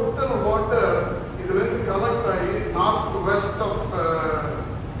டோட்டல் வாட்டர் இதுலேருந்து கலெக்ட் ஆகி north west of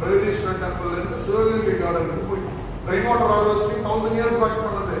Rajendran temple இருந்து சிவகங்கை கார்டனுக்கு போய் rain water harvesting 1000 years back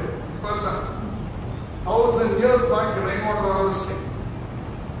பண்ணது. இப்போ இல்லை, 1000 years back rain water harvesting.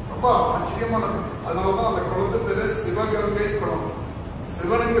 ரொம்ப ஆச்சரியமானது. அதனால தான் அந்த குளத்து பேரு சிவகங்கை குளம்.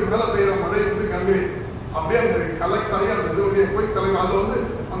 சிவனுக்கு மேலே பெய்கிற மழை வந்து கங்கை அப்படியே அந்த கலெக்ட் ஆகி அந்த இது வழியாக போய் கலெக்ட். அதில் வந்து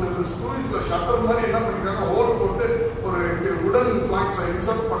அந்த ஸ்கூல்ஸில் ஷட்டர் மாதிரி என்ன பண்ணிருக்காங்க, ஹோல் போட்டு ஒரு உடன் பிளாங்க்ஸை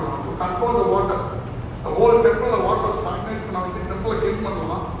இன்சர்ட் பண்ணலாம் to control the water. Whole டெம்பிளில் water stagnate பண்ண வச்சு டெம்பிளை கிளீன்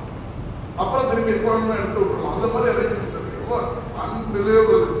பண்ணலாம். அப்புறம் திரும்பி ரிக்வயர்மெண்ட் எடுத்து விட்டுருலாம். அந்த மாதிரி அரேஞ்ச்மெண்ட்ஸ் இருக்கு. ரொம்ப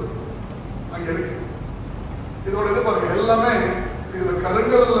அன்பிலீவபிள் அங்கே இருக்கு. இதோட இது பாருங்க எல்லாமே இதில்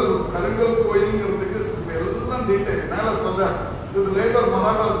கருங்கல் கோயிலுங்கிறதுக்கு எல்லாம் டீட்டெயில் மேலே சொல்ல. This later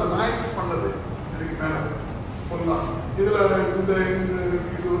Marathas, the Nayak maths பண்ணது இதுக்கு மேல சொல்லலாம். இதுல இந்த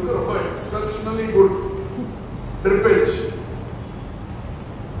இது வந்து ரொம்ப எக்ஸப்ஷனலி குட் ட்ரிப்பேஜ்.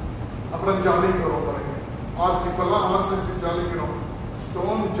 அப்புறம் ஜாலிக்கு வரும் பாருங்க. இப்பெல்லாம் RCC ஜாலிக்கிறோம்.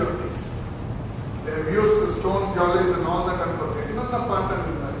 Stone ஜாலிஸ், they have used the stone jollies and all that and such. என்னென்ன பேட்டர்ன்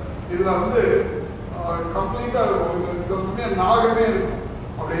இல்லை இதுல வந்து கம்ப்ளீட்டா இருக்கும். நாகமே இருக்கும்,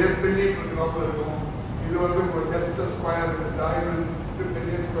 அப்படியே பின்னிட்டு இருக்கிறாப்புல இருக்கும். இது வந்து just square diamond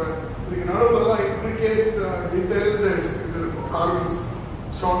billion square. இதுக்கு நடுவுலாம் இன்ட்ரிகேட் டீடைல்டு இது இருக்கும், கார்விங்ஸ்,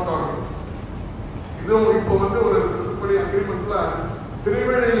 ஸ்டோன் கார்விங்ஸ். இதுவும் இப்போ வந்து ஒரு இப்படி அக்ரிமெண்ட்ல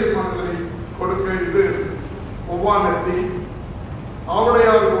திருவேணிலை மக்களை கொடுங்கை, இது ஒவ்வாநெத்தி,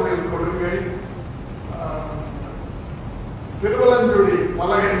 ஆவுடையார் கோவில் கொடுங்கை, திருவலஞ்சுழி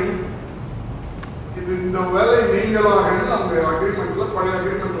பலகனி, இது இந்த வேலை நீங்களாக அந்த அக்ரிமெண்ட்ல பழைய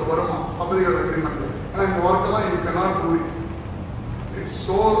அக்ரிமெண்ட்ல வருமா, ஸ்தபதிகள் அக்ரிமெண்ட்ல. ஆனா இந்த ஒர்க்கெல்லாம் you cannot do it. It's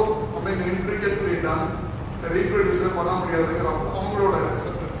so intricately done. Reproduce பண்ண முடியாதுங்கிற அவங்களோட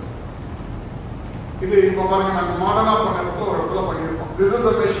அக்செப்டன்ஸ். இது இப்போ பாருங்க, நாங்கள் மாடர்னா பண்ண இடத்துல ஒரு இடத்துல பண்ணியிருக்கோம். This is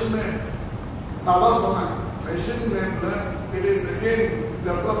a machine mat. நான் தான் சொன்னேன், மெஷின் மேட்ல இட் இஸ் அகெயின் இந்த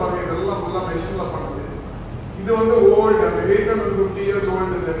இடத்துல பாருங்க, இதெல்லாம் ஃபுல்லாக மெஷின்ல பண்ணது. இது வந்து ஓல்டு, அந்த 850 years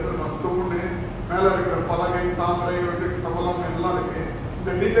ஓல்டு. இந்த இடத்துல தூணு, மேலே இருக்கிற பலகை, தாமரை, கமலம் எல்லாம் இருக்கு.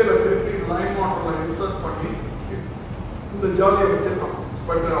 இந்த டீட்டெயிலை திருப்பி லைன் வாட்டர்ல இன்சர்ட் பண்ணி இந்த ஜாலியை வச்சிருக்கோம்.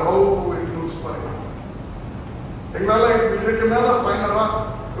 பட் ஹவு இட் லுக்ஸ் பாருங்க. எங்களால இதுக்கு மேல ஃபைனலா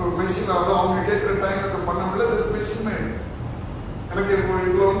மெஷின் ஆகும், அவங்க கேட்கிற டைமுக்கு பண்ண முடியல. மெஷின் எனக்கு இப்போ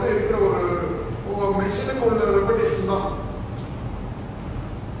இதுல வந்து இருக்கிற ஒரு மெஷினுக்கு உள்ள ரெபுடேஷன் தான்.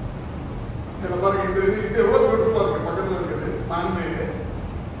 இதில் பாருங்க, இது எவ்வளவு பியூட்டிஃபுல்லா இருக்கு. பக்கத்தில் இருக்குது மேன்மேடு,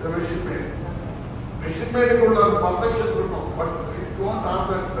 இது மெஷின் மேடு. மெஷின் மேடுக்கு உள்ள பர்ஃபெக்ஷன் இருக்கும், but it don't have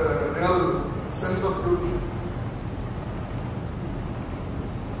that real sense of beauty.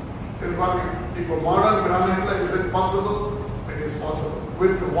 இது பாருங்க, இப்போ modern கிரானைட்ல is it possible? It is possible.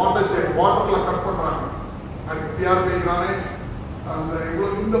 With water jet, வாட்டர்ல கட் பண்றாங்க. அண்ட் பிஆர்பி கிரானைட்ஸ் அந்த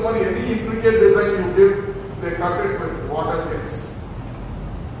இவ்வளவு இந்த மாதிரி any intricate design you give, they cut it with water ஜெட்ஸ்.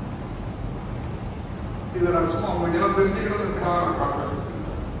 இதை நான் சும்மா உங்களுக்கு எல்லாம் தெரிஞ்சுக்கணும்னு காட்டுறேன்.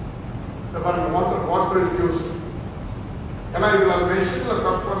 இந்த பாருங்க, வாட்டர் இஸ் யூஸ். ஏன்னா இதுல மெஷின்ல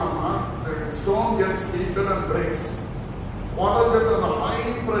கட் பண்ணோம்னா stone gets heated and breaks. Water jet on a high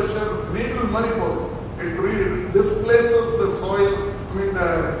pressure needle மாதிரி போகுது. It displaces the soil, the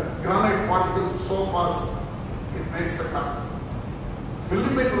granite particles so fast. It makes a cut.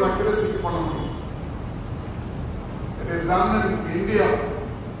 Millimeter accuracy பண்ண முடியும். It is done in India,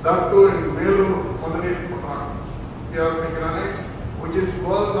 that too in Melur, Madurai பண்றாங்க. PRP granites, which is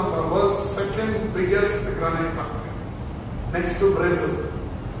world's second biggest granite factory, next to Brazil.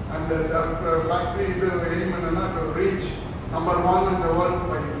 And that factory aim to reach number 1 in the world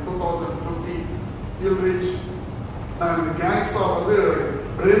by 2050. He'll reach. And gangs of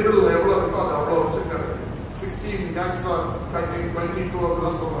Brazil எவ்வளவு இருக்கோ அது அவ்வளவு வச்சிருக்காரு. 16 gangs are cutting, 22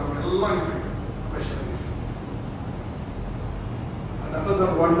 அப்படிலாம் சொல்றாங்க. எல்லாம் missionaries. Another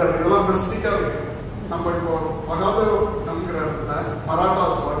wonder, இதெல்லாம் மிஸ்டிக்கா இருக்கு. நம்ம இப்போ மகாதேவ் நம்புகிற இடத்துல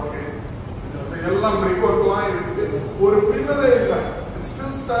மராட்டாஸ் ஒர்க்கு, எல்லாம் பிரிக் ஒர்க்லாம் இருக்கு. ஒரு பில்லரே இல்லை. It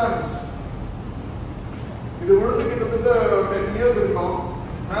still stands. இது விழுந்து கிட்டத்தட்ட 10 years இருக்கும்.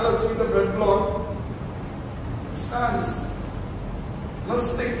 மேல see the bed block stands.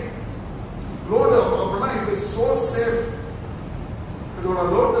 Mystic load அப்படின்னா it is so safe. இதோட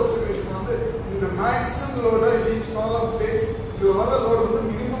load distribution வந்து இந்த maximum load each column takes, இது வர load வந்து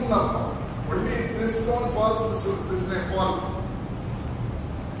minimum தான் இருக்கும். Only this stone falls, this may fall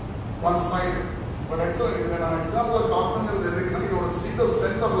one side. But actually இதை நான் எக்ஸாம்பிள் காட்டுங்கிறது எதுக்குன்னா, இதோட see the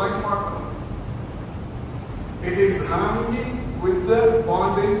strength of like matter. It is hanging with the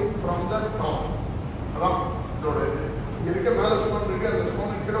bonding from the top. அதான் இதோட இங்க இருக்க மேல ஸ்டோன் இருக்கு, அந்த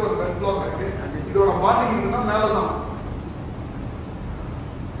ஸ்டோன் கிட்ட ஒரு பெட் பிளாக் இருக்கு. இதோட பாண்டிங் இருக்குன்னா மேலதான்.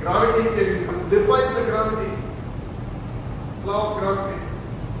 Gravity defies the gravity. Law of gravity.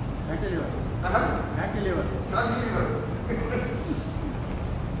 Cantilever.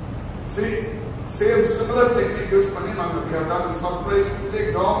 See, similar technique used பண்ணி நாங்கள் we have done. Surprisingly,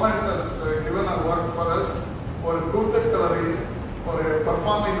 government has given a work for us. ஒரு கூத்தட் கலரிங், ஒரு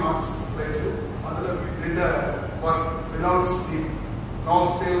பர்ஃபார்மிங் ஆர்ட்ஸ் பிளேஸ். அதில் we did a work without steel, no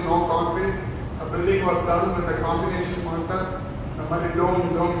steel, no concrete. The building was done with a combination mortar, the மாதிரி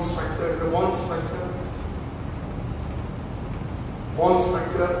dome structure, the wall structure,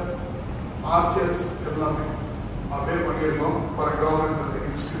 arches எல்லாமே அப்படியே பண்ணியிருக்கோம் for a government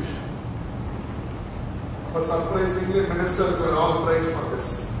institution. But surprisingly, ministers were all praised for this.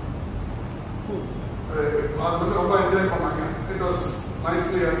 அது வந்து ரொம்ப enjoy பண்ணாங்க. It was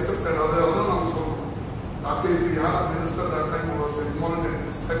nicely accepted. At least we had a minister that time who was involved in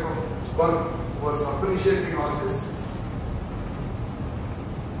this type of work, was appreciating all these things.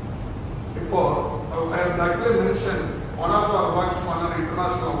 I have actually mentioned one of our works won an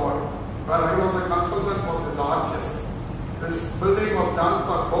international award where I was a consultant for these arches. This building was done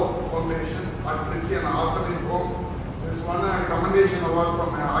for Hope Foundation at Trichy and Orphanage Home. This won a commendation award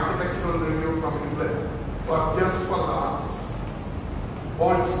from an architectural review from England just for the arches.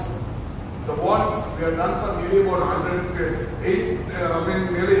 The walls we have done for nearly about 100 feet,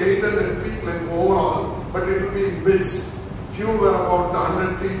 nearly 800 feet length overall, but it will be in bits. Few were about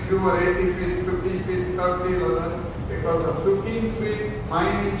 100 feet, few were 80 feet, 50 feet, 30, 11. It was a 15 feet,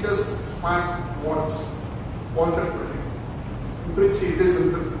 9 inches span walls, vaulted building. In Trichy, it is in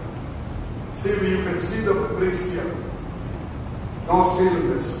Trichy. See, you can see the bricks here. No steel in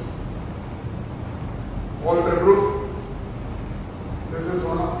this. Vaulted roof. This is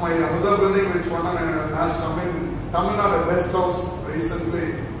one of my another building which won a national, Tamil Nadu Best House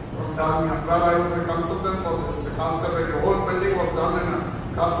recently from Dalmia, where I was a consultant for this cost effective. The whole building was done in a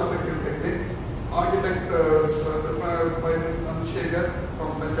cost effective technique. Architect by Shaker from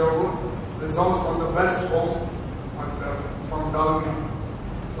Tanjavur. This house won the best home from Dalmia.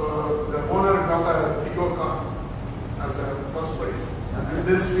 So the owner got a Figo car as a first prize. And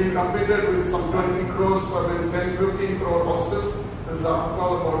this we competed with some 20 crores, 10-15 crore houses. This is after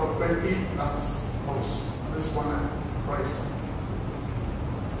all about 20 lakhs house. This one price.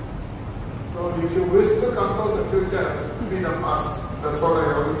 So if you wish to control the future, study the past. That's what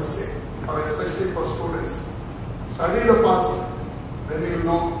I always say, or especially for students. Study the past, then you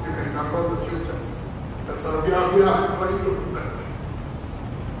know you can control the future. That's how we are trying to do that.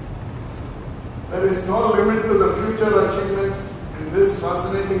 There is no limit to the future achievements in this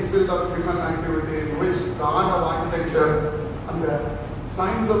fascinating field of human activity in which the art of architecture and the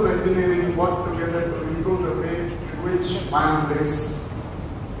science of engineering work together to improve the way in which man lives.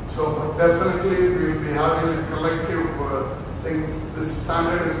 So definitely we will be having a collective thing. This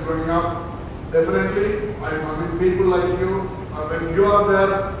standard is going up. Definitely, people like you, when you are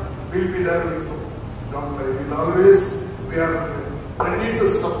there, we'll be there with you. Don't worry. We are ready to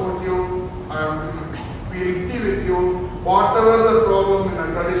support you. We will be with you. Whatever the problem in a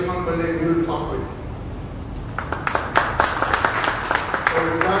traditional building, we will solve it.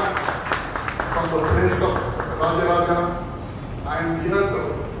 From the place of Rajendran, I am here to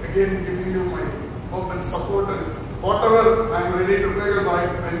again giving you my hope and support, and whatever I am ready to play, because I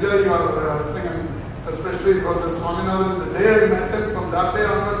enjoy your singing, especially because it's Swaminathan. The day I met him, from that day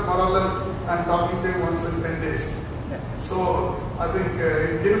onwards, more or less, I am talking to him once in 10 days. So I think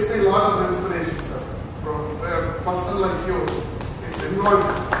it gives me a lot of inspiration, sir. From a person like you, it's involved,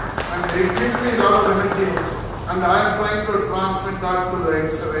 and it gives me a lot of energy also. And I am trying to transmit that to the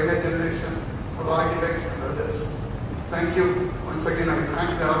younger generation, for the architects and others. Thank you. Once again, I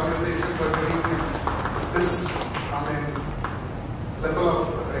thank the organization for giving me this level of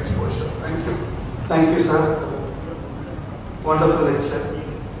exposure. Thank you. Thank you, sir. Wonderful lecture.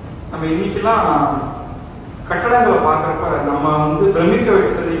 கட்டடங்களை பார்க்குறப்ப நம்ம பிரமிக்க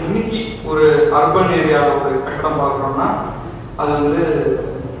வைக்கிறது, இன்னைக்கு ஒரு urban ஏரியாவில் ஒரு கட்டடம் பார்க்குறோம்னா அது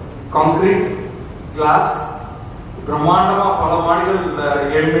கான்கிரீட், கிளாஸ், பிரம்மாண்டமாக பல மாடிகள்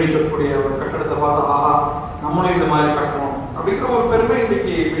எழுப்பிடிக்கக்கூடிய ஒரு கட்டடத்தை பார்த்து ஆஹா நம்மளும் இந்த மாதிரி கட்டணும் அப்படிங்கிற ஒரு பெருமை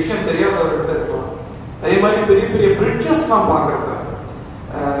இன்னைக்கு விஷயம் தெரியாதவர்கிட்ட இருக்கலாம். அதே மாதிரி பெரிய பெரிய பிரிட்ஜஸ்லாம் பார்க்குறப்ப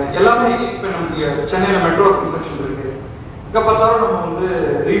எல்லாமே இப்போ நமக்கு சென்னையில் மெட்ரோ கன்ஸ்ட்ரக்ஷன் இருக்கு. இங்கே பார்த்தாலும் நம்ம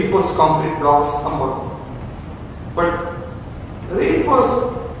ரீஇன்ஃபோர்ஸ் கான்கிரீட் பிளாக்ஸ் தான் பார்க்கணும். But reinforce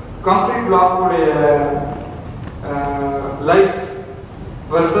concrete பிளாக்குடைய life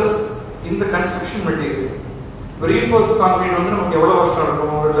versus இந்த கன்ஸ்ட்ரக்ஷன் மெட்டீரியல். ரீஇன்ஃபோர்ஸ் கான்கிரீட் நமக்கு எவ்வளோ வருஷம்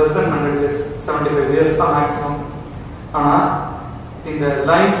இருக்கும்? ஒரு லெஸ் தென் 100 years, 75 years தான் மேக்ஸிமம். ஆனால் இந்த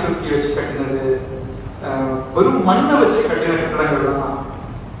லைன் சுற்றி வச்சு கட்டினது, வெறும் மண்ணை வச்சு கட்டின கட்டடங்கள்லாம்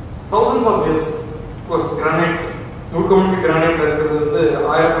thousands of years. Course granite, முழுக்க கிரானைட் இருக்கிறது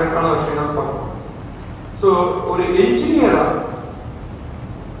ஆயிரக்கணக்கான வருஷங்கள் பார்க்கணும். ஸோ ஒரு என்ஜினியரா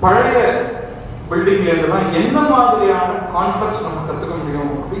பழைய பில்டிங்ல இருந்தெல்லாம் என்ன மாதிரியான கான்செப்ட்ஸ் நம்ம கற்றுக்க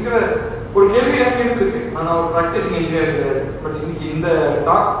முடியும் அப்படிங்கிற ஒரு கேள்வி எனக்கு இருக்கு. நான் ஒரு ப்ராக்டிசிங் இன்ஜினியர் கிடையாது. பட் இன்னைக்கு இந்த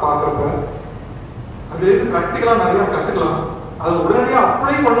டாக் பார்க்குறப்ப அதுலேருந்து ப்ராக்டிக்கலாக நிறையா கற்றுக்கலாம். அது உடனடியாக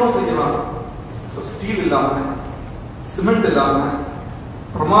அப்ளை பண்ணவும் செய்யலாம். ஸோ ஸ்டீல் இல்லாமல், சிமெண்ட் இல்லாமல்,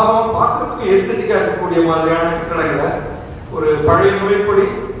 பிரமாதமாக பார்க்கறதுக்கு எஸ்தட்டிக்காக இருக்கக்கூடிய மாதிரியான கட்டடங்களை ஒரு பழைய முறைப்படி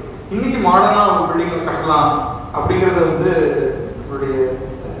இன்னைக்கு மாடர்னாக ஒரு பில்டிங்கில் கட்டலாம் அப்படிங்கிறத நம்மளுடைய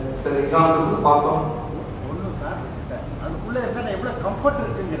சில எக்ஸாம்பிள்ஸ்ல பார்த்தோம். அதுக்குள்ள எவ்வளவு கம்ஃபர்ட்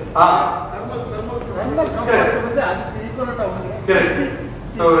இருக்குங்கிறது, அதுக்கு ஈக்குவலண்டா கரெக்ட்.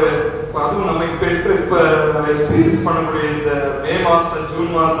 அதுவும் நம்ம இப்போ இருக்கிற எக்ஸ்பீரியன்ஸ் பண்ணக்கூடிய இந்த மே மாதம்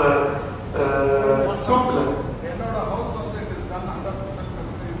ஜூன் மாதம் சூட்டில் என்னோட ஹவுஸ் வந்து it is done 100%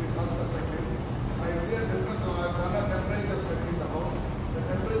 considering cost effective. I see a difference. I have done a temperature study in the house. The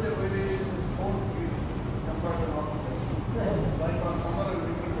temperature variation is 4 degrees compared to normal house. Like on summer and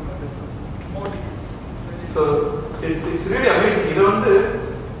winter, what a difference? 4 degrees. So it's really amazing. இது வந்து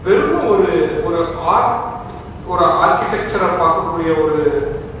வெறும் ஒரு ஆர்கிடெக்சரை பார்க்கக்கூடிய ஒரு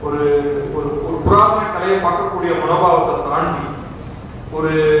ஒரு ஒரு புராதன கலையை பார்க்கக்கூடிய மனோபாவத்தை தாண்டி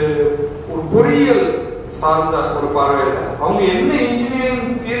ஒரு பொறியியல் சார்ந்த ஒரு பார்வையில் அவங்க என்ன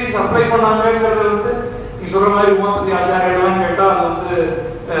இன்ஜினியரிங் தியரிஸ் அப்ளை பண்ணாங்கிறத வந்து நீ சொல்ற மாதிரி உமாபதி ஆச்சாரியெல்லாம் கேட்டால் அது வந்து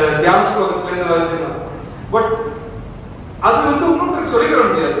தியான ஸ்லோகத்துலேருந்து வருதுன்னா, பட் அது வந்து இன்னொருத்தருக்கு சொல்லிக்கிற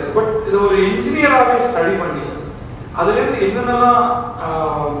முடியாது. பட் இது ஒரு இன்ஜினியராகவே ஸ்டடி பண்ணி அதுலேருந்து என்னென்னலாம்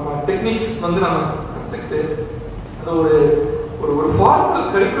டெக்னிக்ஸ் வந்து நம்ம கற்றுக்கிட்டு அது ஒரு ஃபார்மல்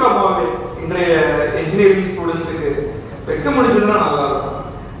கரிக்குலமாகவே இன்றைய இன்ஜினியரிங் ஸ்டூடெண்ட்ஸுக்கு வைக்க முடிஞ்சதுன்னா நல்லா இருக்கும்.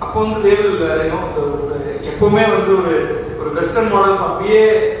 அப்போ வந்து எப்பவுமே வந்து ஒரு வெஸ்டர்ன் மாடல்ஸ் அப்படியே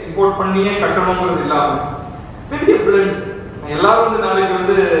இம்போர்ட் பண்ணியே கட்டணுங்கிறது இல்லாமல் மேபி பிளண்ட் எல்லாரும் வந்து நாளைக்கு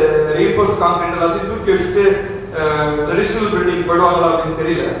வந்து ரீஇன்ஃபோர்ஸ் கான்கிரீட் எல்லாத்தையும் தூக்கி வச்சுட்டு ட்ரெடிஷ்னல் பில்டிங் போயிடுவாங்களா அப்படின்னு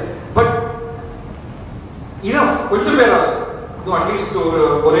தெரியல. பட் இனஃப் கொஞ்சம் பேராக அதுவும் அட்லீஸ்ட்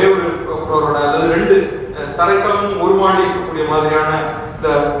ஒரே ஒரு ஃப்ளோரோட அல்லது 2 தரைக்களமும் ஒரு மாடி இருக்கக்கூடிய மாதிரியான இந்த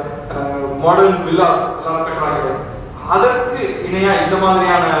மாடர்ன் வில்லாஸ் எல்லாரும் கட்டுறாங்க. அதற்கு இணையா இந்த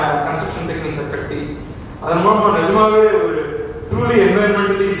மாதிரியான கன்ஸ்ட்ரக்ஷன் டெக்னிக்ஸை கட்டி அதன் மூலமா நிஜமாவே ஒரு truly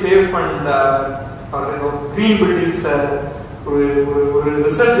என்வரன்மெண்டலி safe and green buildings ஒரு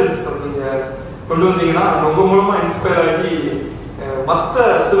ரிசர்ஜன்ஸ் நீங்க கொண்டு வந்தீங்கன்னா ரொம்ப மூலமா இன்ஸ்பயர் ஆகி மற்ற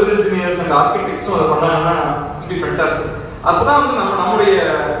சிவில் இன்ஜினியர்ஸ் அண்ட் ஆர்கிடெக்ட்ஸும் அதை பண்ணாங்கன்னா இப்படி ஃபென்டாஸ்டிக். அப்பதான் வந்து நம்முடைய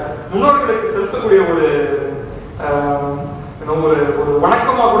முன்னோர்களுக்கு செலுத்தக்கூடிய ஒரு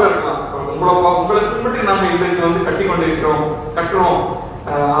வணக்கமா கூட இருக்கலாம். உங்களுக்கு முன்னாடி நம்ம இன்றைக்கு வந்து கட்டி கொண்டிருக்கிறோம் கட்டுறோம்,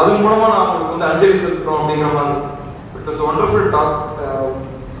 அதன் மூலமா நான் உங்களுக்கு வந்து அஞ்சலி செலுத்துறோம் அப்படிங்கிற மாதிரி. It was wonderful talk.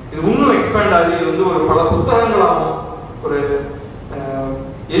 இது இன்னும் எக்ஸ்பேண்ட் ஆகி இது வந்து ஒரு பல புத்தகங்களாகவும் ஒரு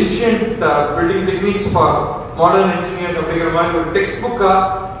ancient building techniques for modern engineers அப்படிங்கிற மாதிரி ஒரு டெக்ஸ்ட்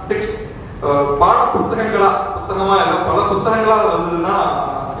பாட புத்தகமா எல்லாம் பல புத்தகங்களா வந்ததுன்னா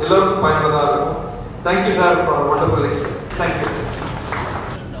எல்லாருக்கும் பயனுள்ளதா இருக்கும். Thank you sir for wonderful lecture. Thank you.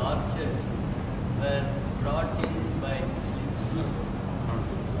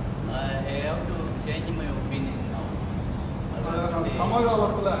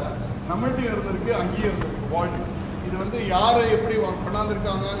 சமகாலத்தில் நம்மகிட்ட இருந்திருக்கு, அங்கேயும் இருந்திருக்கு வால்ட். இது வந்து யாரை எப்படி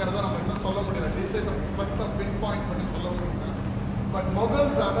கொண்டாந்துருக்காங்கிறத நம்ம இன்னும் சொல்ல முடியல, டிசைட் பின் பாயிண்ட் பண்ணி சொல்ல முடியல. பட்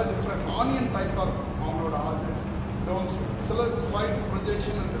மொபைல்ஸ் ஆட டிஃப்ரெண்ட் ஆனியன் டைப்பாக இருக்கும் அவங்களோட ஆர்ட். டோன்ஸ் சில ஸ்லைட்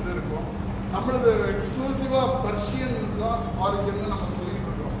ப்ரொஜெக்ஷன் இது இருக்கும். நம்மளது எக்ஸ்க்ளூசிவாக பர்ஷியன் தான் ஆரிஜின்னு நம்ம சொல்லிட்டு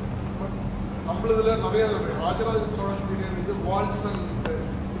இருக்கோம். பட் நம்மளதுல நிறைய ராஜராஜ சோழன் பீரியட் இது வால்ட்ஸ் அண்ட்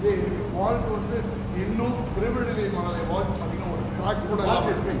இதே இருக்குது. வால்ட் வந்து இன்னும் திருவிழிலை மணலை வால்ட் பார்த்தீங்கன்னா ஒரு கிராக் கூட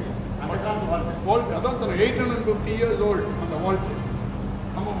இருக்குங்க. வால்ட் அதான் சொன்னேன் 850 years old அந்த வால்ட்.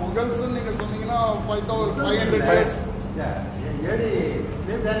 நம்ம முகல்ஸ்ன்னு நீங்கள் சொன்னீங்கன்னா 5500 years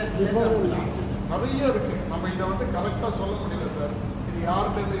நிறைய இருக்கு. நம்ம இதை வந்து கரெக்டாக சொல்ல முடியல சார். இது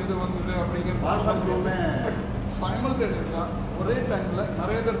யார்கிட்ட இது வந்தது அப்படிங்கிறது சைமல்டேனியஸாக ஒரே டைமில்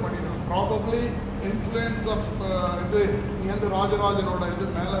நிறைய பேர் பண்ணிடுறோம். ப்ராபப்ளி இன்ஃப்ளூயன்ஸ் ஆஃப் இது நீங்கள் வந்து ராஜராஜனோட இது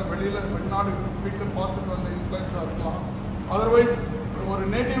மேலே வெளிநாடு விட்டு பார்த்துட்டு வந்த இன்ஃப்ளூயன்ஸாக இருக்கலாம். அதர்வைஸ் ஒரு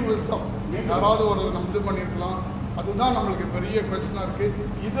நேட்டிவ் விஸ்டம் யாராவது ஒரு நம்ம இது பண்ணியிருக்கலாம். அதுதான் நம்மளுக்கு பெரிய கொஸ்டினாக இருக்குது.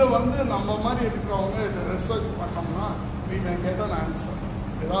 இதை வந்து நம்ம மாதிரி இருக்கிறவங்க இதை ரிசர்ச் பண்ணோம்னா we may get an answer.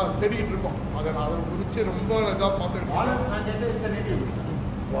 ஏதாவது தேடிக்கிட்டு இருக்கோம். அதை குறித்து ரொம்ப இதாக பார்த்துக்கிட்டு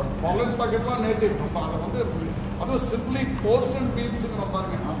பாலன் சாக்கெட்லாம் நேட்டிவ். நம்ம அதை வந்து அதுவும் சிம்பிளி போஸ்ட் அண்ட் பீம்ஸுங்கிற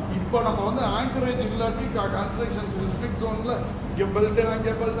பாருங்க. இப்போ நம்ம வந்து ஆங்கரேஜ் இல்லாட்டி கன்ஸ்ட்ரக்ஷன் சிஸ்மிக் ஜோனில் இங்கே பெல்ட்டு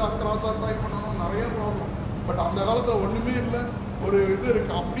அங்கே பெல்ட்டு அக்ராஸாக ட்ரை பண்ணணும், நிறைய ப்ராப்ளம். பட் அந்த காலத்தில் ஒன்றுமே இல்லை, ஒரு இது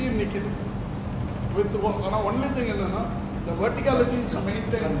இருக்குது அப்படியே நிற்கிது வித். ஆனால் ஒன்லி திங் என்னென்னா இந்த வெர்டிகாலிட்டி இஸ்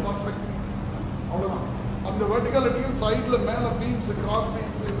மெயின்டைன் பர்ஃபெக்ட், அவ்வளோதான். அந்த வெர்டிகாலிட்டியும் சைடில் மேலே பீம்ஸு கிராஸ்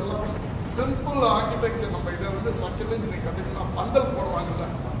பீம்ஸு இதெல்லாம் சிம்பிள் ஆர்கிடெக்சர். நம்ம இதை வந்து ஸ்ட்ரக்சரல் இன்ஜினியரிங் கற்றுக்கிட்டா பந்தல் போடுவாங்கல்ல,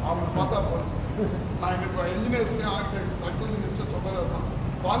 அவங்க பார்த்தா போச்சு. நான் இப்போ இன்ஜினியர்ஸ்லேயும் ஆர்கிடெக்ட் ஸ்ட்ரக்சரல் இன்ஜினியர்ஸ் சொல்கிறது தான்.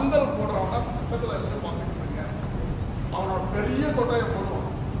 பந்தல் போடுறவங்க பக்கத்தில் எல்லாம் பார்த்துக்கிட்டுருங்க. அவனோட பெரிய கொட்டாயை போடுவான்,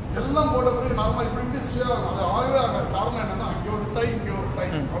 எல்லாம் போட பிறகு நார்மலாக இப்படி ஸ்டேர் அது ஆகவே ஆகாது. காரணம் என்னென்னா அங்கே ஒரு டை இங்கே ஒரு டை,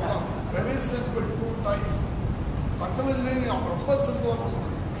 அவ்வளோதான். Very simple 2 dies. Structural engineering அவங்க ரொம்ப சிம்பிளாக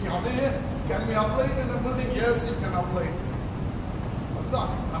பண்ணுவாங்க. நீங்கள் அதையே can be applied in a building? S, you can apply.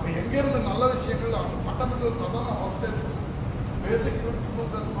 அதுதான் நம்ம எங்கேருந்து நல்ல விஷயங்கள் அவங்க ஃபண்டமெண்டல் தான் நான் ஃபஸ்ட்டே சொன்னேன். பேசிக்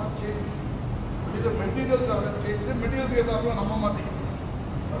பிரின்சிபல்ஸ் ஹஸ் நாட் சேஞ்ச். இது மெட்டீரியல்ஸ் சேஞ்ச் மெட்டீரியல்ஸ் ஏதாவது நம்ம மாற்றிக்கணும்.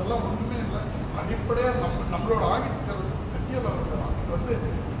 அதெல்லாம் ஒன்றுமே இல்லை. அடிப்படையாக நம்மளோட ஆர்கிடெக்சர் பெரிய லெவல் சார். அது வந்து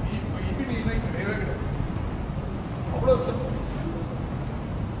இப்போ இபிடி இணை கிடையவே கிடையாது. அவ்வளோ simple.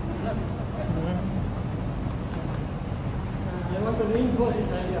 I want to reinforce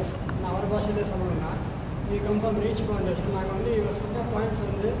these ideas. நான் ஒரு பாஷையிலே சொல்லணும்னா we come from reach foundation. நாங்கள் வந்து இவர் சொன்ன பாயிண்ட்ஸ்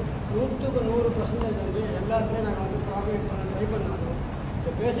வந்து 100% வந்து எல்லாருமே நாங்கள் வந்து ப்ராஃபிட் பண்ண ட்ரை பண்ணாலும்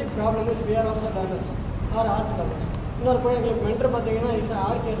the basic problem is we are also learners or art lovers. இன்னொரு போய் எங்களுக்கு மென்டர் பார்த்தீங்கன்னா இஸ்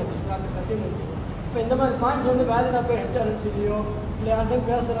ஆர்கியாலஜிஸ்ட் டாக்டர் சத்யமூர்த்தி. இப்போ இந்த மாதிரி பாயிண்ட்ஸ் வந்து வேலையில் போய் ஹெச்ஆர்என்சிலையோ இல்லை யார்ட்டையும்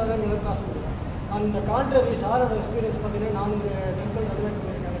பேசுகிறாங்கன்னு பேச முடியும். அந்த கான்ட்ரரி சாரோட எக்ஸ்பீரியன்ஸ் பார்த்தீங்கன்னா 400 டெம்பிள் ரெனோவேட்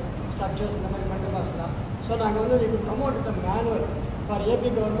பண்ணியிருக்காங்க ஸ்ட்ரக்சர்ஸ் இந்த மாதிரி மென்டர் கிளாஸ்லாம். ஸோ நாங்கள் வந்து இது come out with manual for AB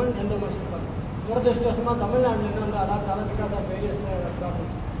government என்டர்மென்ஷன் பண்ணோம். துரதிருஷ்டவசமாக தமிழ்நாட்டில் வந்து அடாப்ட் ஆகலாம் because of various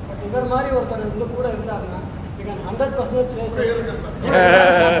problems. But இவர் மாதிரி ஒருத்தர் வந்து கூட இருந்தாருன்னா we can 100% say so.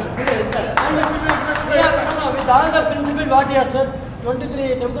 With all the principle what he has said, 23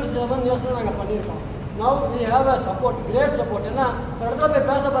 temples 7 years நாங்கள் பண்ணியிருக்கோம். Now we have a support, great support. ஏன்னா ஒரு இடத்துல போய்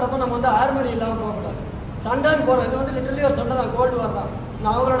பேச போகிறப்ப நம்ம வந்து ஆர்மரி இல்லாமல் போகக்கூடாது. சண்டைன்னு போகிறோம். இது வந்து லிட்டரலி ஒரு சண்டை தான், கோல்டு வார் தான்.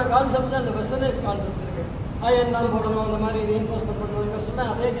 நான் அவங்களோட கான்செப்ட்ஸ் அந்த வெஸ்டர்னைஸ் கான்செப்ட் இருக்குது. அயன் தான் போடணும், அந்த மாதிரி ரீஎன்ஃபோர்ஸ்மெண்ட் பண்ணணும். இங்கே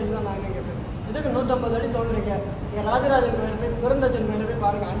சொன்னால் அதே கேள்வி தான் நாங்கள் கேட்போம். இதுக்கு 150 அடி தோன்றீங்க. இங்கே ராஜராஜன் கோயில் போய் பிறந்தஜன் கோயில போய்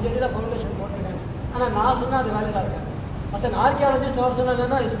பாருங்கள், 5 அடி தான் ஃபவுண்டேஷன் போட்டிருக்காங்க. ஆனால் நான் சொன்னால் அது வேலையாக இருக்கேன். அஸ் அன் ஆர்கியாலஜிஸ்ட் அவர்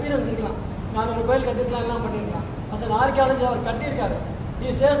சொன்னா எக்ஸ்பீரியன்ஸ் இருக்கலாம், நான் ஒரு கோயில் கட்டிருக்கலாம், எல்லாம் பண்ணியிருக்கலாம். As an archaeology our கட்டியிருக்காரு.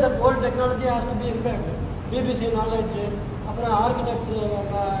 he says that old technology has to be impact. BBC knowledge, அப்புறம் ஆர்கிடெக்ட்ஸ்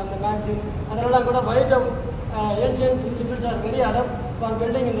அந்த மேக்ஸின் அதெல்லாம் கூட white ancient principles are very adept for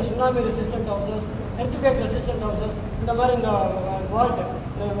building in the tsunami resistant houses, earthquake resistant houses. இந்த மாதிரி இந்த Walt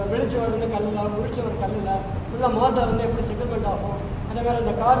வெளிச்சவர் வந்து கல்லில் முடிச்சவர் கல்லில் ஃபுல்லாக மோட்டார் வந்து எப்படி செட்டில்மெண்ட் ஆகும், அதே மாதிரி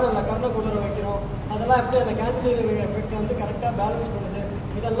இந்த கார்னரில் கர்ணக்குள்ளரை வைக்கிறோம், அதெல்லாம் எப்படி அந்த கேன்டிலீவர் எஃபெக்ட் வந்து கரெக்டாக பேலன்ஸ் பண்ணுது.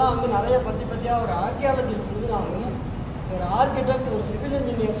 இதெல்லாம் வந்து நிறைய பற்றியாக ஒரு ஆர்கியாலஜிஸ்ட் இருந்தாலும் ஒரு ஆர்கிடெக்ட் ஒரு சிவில்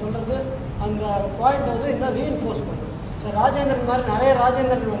இன்ஜினியர் சொல்கிறது அந்த பாயிண்ட் வந்து இன்னும் ரீஎன்ஃபோர்ஸ் பண்ணுது. ஸோ ராஜேந்திரன் மாதிரி நிறைய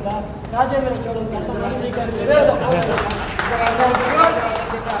ராஜேந்திரன் வந்தால் ராஜேந்திர சோழன் கட்ட மாதிரி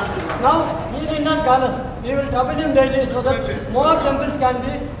now he did not call us. We will trouble him daily so that more temples can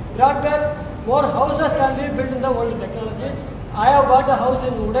be brought back, more houses can be built in the old technology. I have bought a house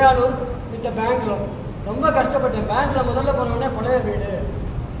in Udayalur with a bank loan. ரொம்ப கஷ்டப்பட்டேன். பேங்க்கில் முதல்ல போனோடனே பழைய வீடு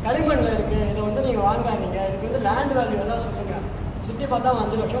களிமண்ணில் இருக்குது, இதை வந்து நீங்கள் வாங்காதீங்க, இதுக்கு வந்து லேண்ட் வேல்யூ எல்லாம் சொல்லுங்கள், சுற்றி பார்த்தா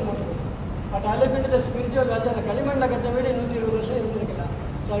 5 லட்சம் போட்டுக்கணும். பட் அலோகேட் ஸ்பிரிச்சுவல் வேல்யூ அந்த களிமண்ணில் கட்ட வீடு 120 வருஷம் இருந்திருக்கலாம்.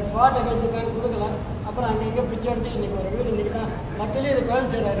 ஸோ ஐ ஃபாட் அகேன்ஸ்ட் பேங்க் கொடுக்கல. அப்புறம் அங்கங்கே பிச்சை எடுத்து இன்றைக்கி ஒரு வீடு இன்றைக்கி தான் லக்கிலி இது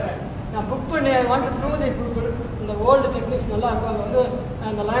கோயில் சைடு ஆகிருக்கேன். நான் புக் பண்ணி I want to prove the people இந்த ஓல்டு டெக்னிக்ஸ் நல்லா இருக்கும். அது வந்து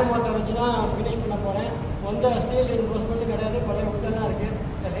அந்த லைம் வாட்டர் வச்சு தான் ஃபினிஷ் பண்ண போகிறேன். எந்த ஸ்டீல் இன்வெஸ்ட்மெண்ட்டும் கிடையாது, பழைய உட்டெல்லாம் இருக்குது.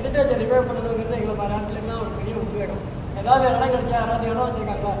 இந்த ஹெரிட்டேஜை ரிவைவ் பண்ணணுங்கிறது எங்களை மாதிரி ஆட்களுக்குலாம் ஒரு பெரிய உத்வேகம். ஏதாவது இடம் கிடைச்சா யாராவது இடம்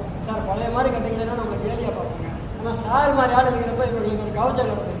வச்சுருக்காங்களா சார் பழைய மாதிரி கட்டிங்கன்னா நம்மளுக்கு ஏரியா பார்ப்பாங்க. ஆனால் சார் மாதிரி ஆள் இருக்கிறப்ப இவங்களுக்கு ஒரு கவச்சம்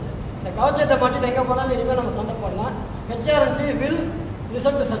நடந்துருச்சு. இந்த கவச்சத்தை மாட்டிட்டு எங்கே போனாலும் இனிமேல் நம்ம சண்டை போடலாம். HRNC will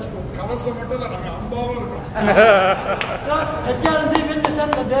listen to such people. கவசம் மட்டும் இல்லை, நாங்கள் அம்பாவும் இருக்கோம். So HRNC will listen.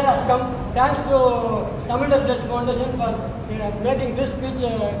 The day has come. Thanks to Tamil Heritage Foundation for making this speech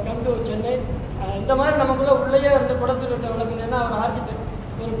come to Chennai. இந்த மாதிரி நமக்குள்ள உள்ளேயே இருந்து குடத்தில் டெவலப்மெண்ட் ஒரு ஆர்கிடெக்ட்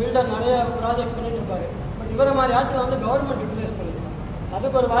ஒரு பில்டர் நிறைய ப்ராஜெக்ட் பண்ணிட்டு இருப்பாரு. பட் இவரை மாதிரி ஆட்கள் வந்து கவர்மெண்ட் யூட்டிலைஸ் பண்ணிக்கலாம்.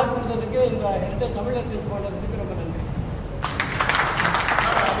 அதுக்கு ஒரு வாய்ப்பு கொடுத்ததுக்கு இந்த ஹெரிட்டேஜ் தமிழ் ஹெரிட்டேஜ் ஃபவுண்டேஷனுக்கு ரொம்ப நன்றி.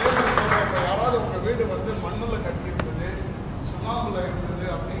 யாராவது உங்கள் வீடு வந்து மண்ணில் கட்டியிருக்குது, சுண்ணாம்பில் இருந்தது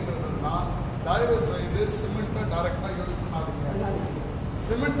அப்படிங்கிறதுனா தயவு செய்து சிமெண்ட்டை டைரெக்டாக யூஸ் பண்ணாதீங்க.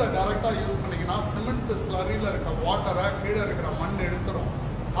 சிமெண்ட்டை டைரெக்டாக யூஸ் பண்ணிங்கன்னா சிமெண்ட் ஸ்லரியில் இருக்க வாட்டரை கீழே இருக்கிற மண் எடுத்துரும்,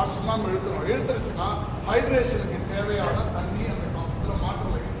 சுண்ணாம்பு இழுத்துருச்சுன்னா ஹைட்ரேஷனுக்கு தேவையான தண்ணி அந்த இதில்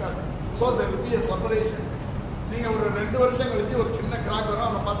மாற்றல இருக்காது. So there will be a separation. நீங்கள் ஒரு 2 வருஷம் கழிச்சு ஒரு சின்ன கிராக் வரும்,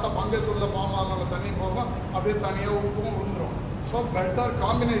 அதை பார்த்தா ஃபங்கஸ் உள்ள ஃபார்ம் ஆகும், அந்த தண்ணி போகும், அப்படியே தனியாக உப்பும் விழுந்துடும். ஸோ பெட்டர்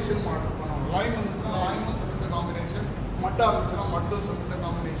காம்பினேஷன் மாடல் பண்ணுவோம். லைம் இருந்துச்சுன்னா லைமும் சிமெண்ட் காம்பினேஷன், மட்டாக இருந்துச்சுன்னா மட்டும் சிமெண்ட்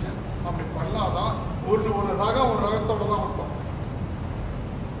காம்பினேஷன். அப்படி பண்ணாதான் ஒரு ரகம் ஒரு ரகத்தோடு தான் இருக்கும்.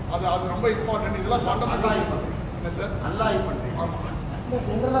 அது ரொம்ப இம்பார்ட்டன்ட். இதெல்லாம் ஃபண்டமெண்டல். என்ன சார் நல்லா பண்ணுறீங்க. ஆமாம்,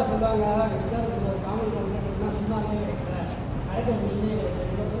 ஜென்ரலாக சொல்லுவாங்க காமெடி பண்ணுறதுனா சும்மாவே ஐட்டம் மிஷினே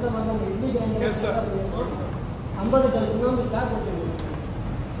கிடையாது. சொல்கிற மாதிரி நம்ம இட்லி கிரைண்டர் 50 டன் சுண்ணாம்பு ஸ்டாக் கொடுத்துருக்கோம்.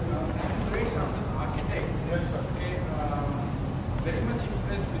 Yes, sir. Okay, very much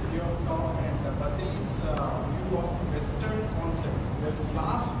impressed with your talk and Badri's view of Western concept. There's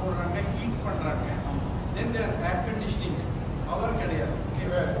glass போடுறாங்க, heat பண்றாங்க, then they are air conditioning. Power கிடையாது. Okay,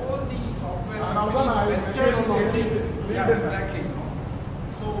 all the software Western settings. Yeah, exactly.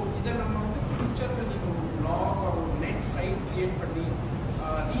 So இதை நம்ம வந்து ஃபியூச்சரில் நீங்கள் ஒரு blog or ஒரு net site create பண்ணி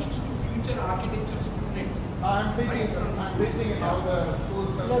reach to future architecture students. I'm teaching, sir. I'm teaching in all the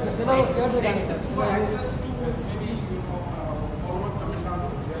schools. இல்லை, இந்த சிலபஸ் கேட்டிருக்காங்க. for access to maybe, forward Tamil Nadu,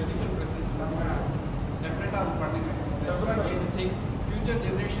 physical presence, definitely பண்ணுங்க. Definitely think future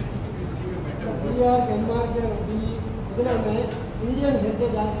generations will give a better world. India, Denmark, Indian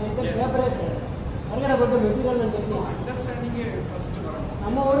heritage favorite. Material and techniques. Understanding a first one.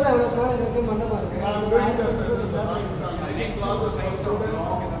 நம்ம ஊர்ல அவ்வளவு பேர் இருக்கு மண்டபம் இருக்கு. I'm doing that, sir. I'm taking classes for students.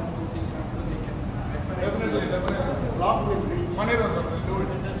 Definitely. Block will be. Manera, sir, will do it.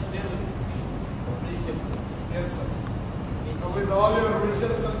 Yes, sir. With all your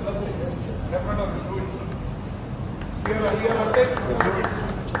wishes and blessings, definitely will do it, sir. Here, take, will do it.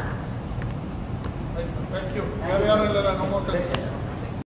 Right, sir. Thank you. No more questions.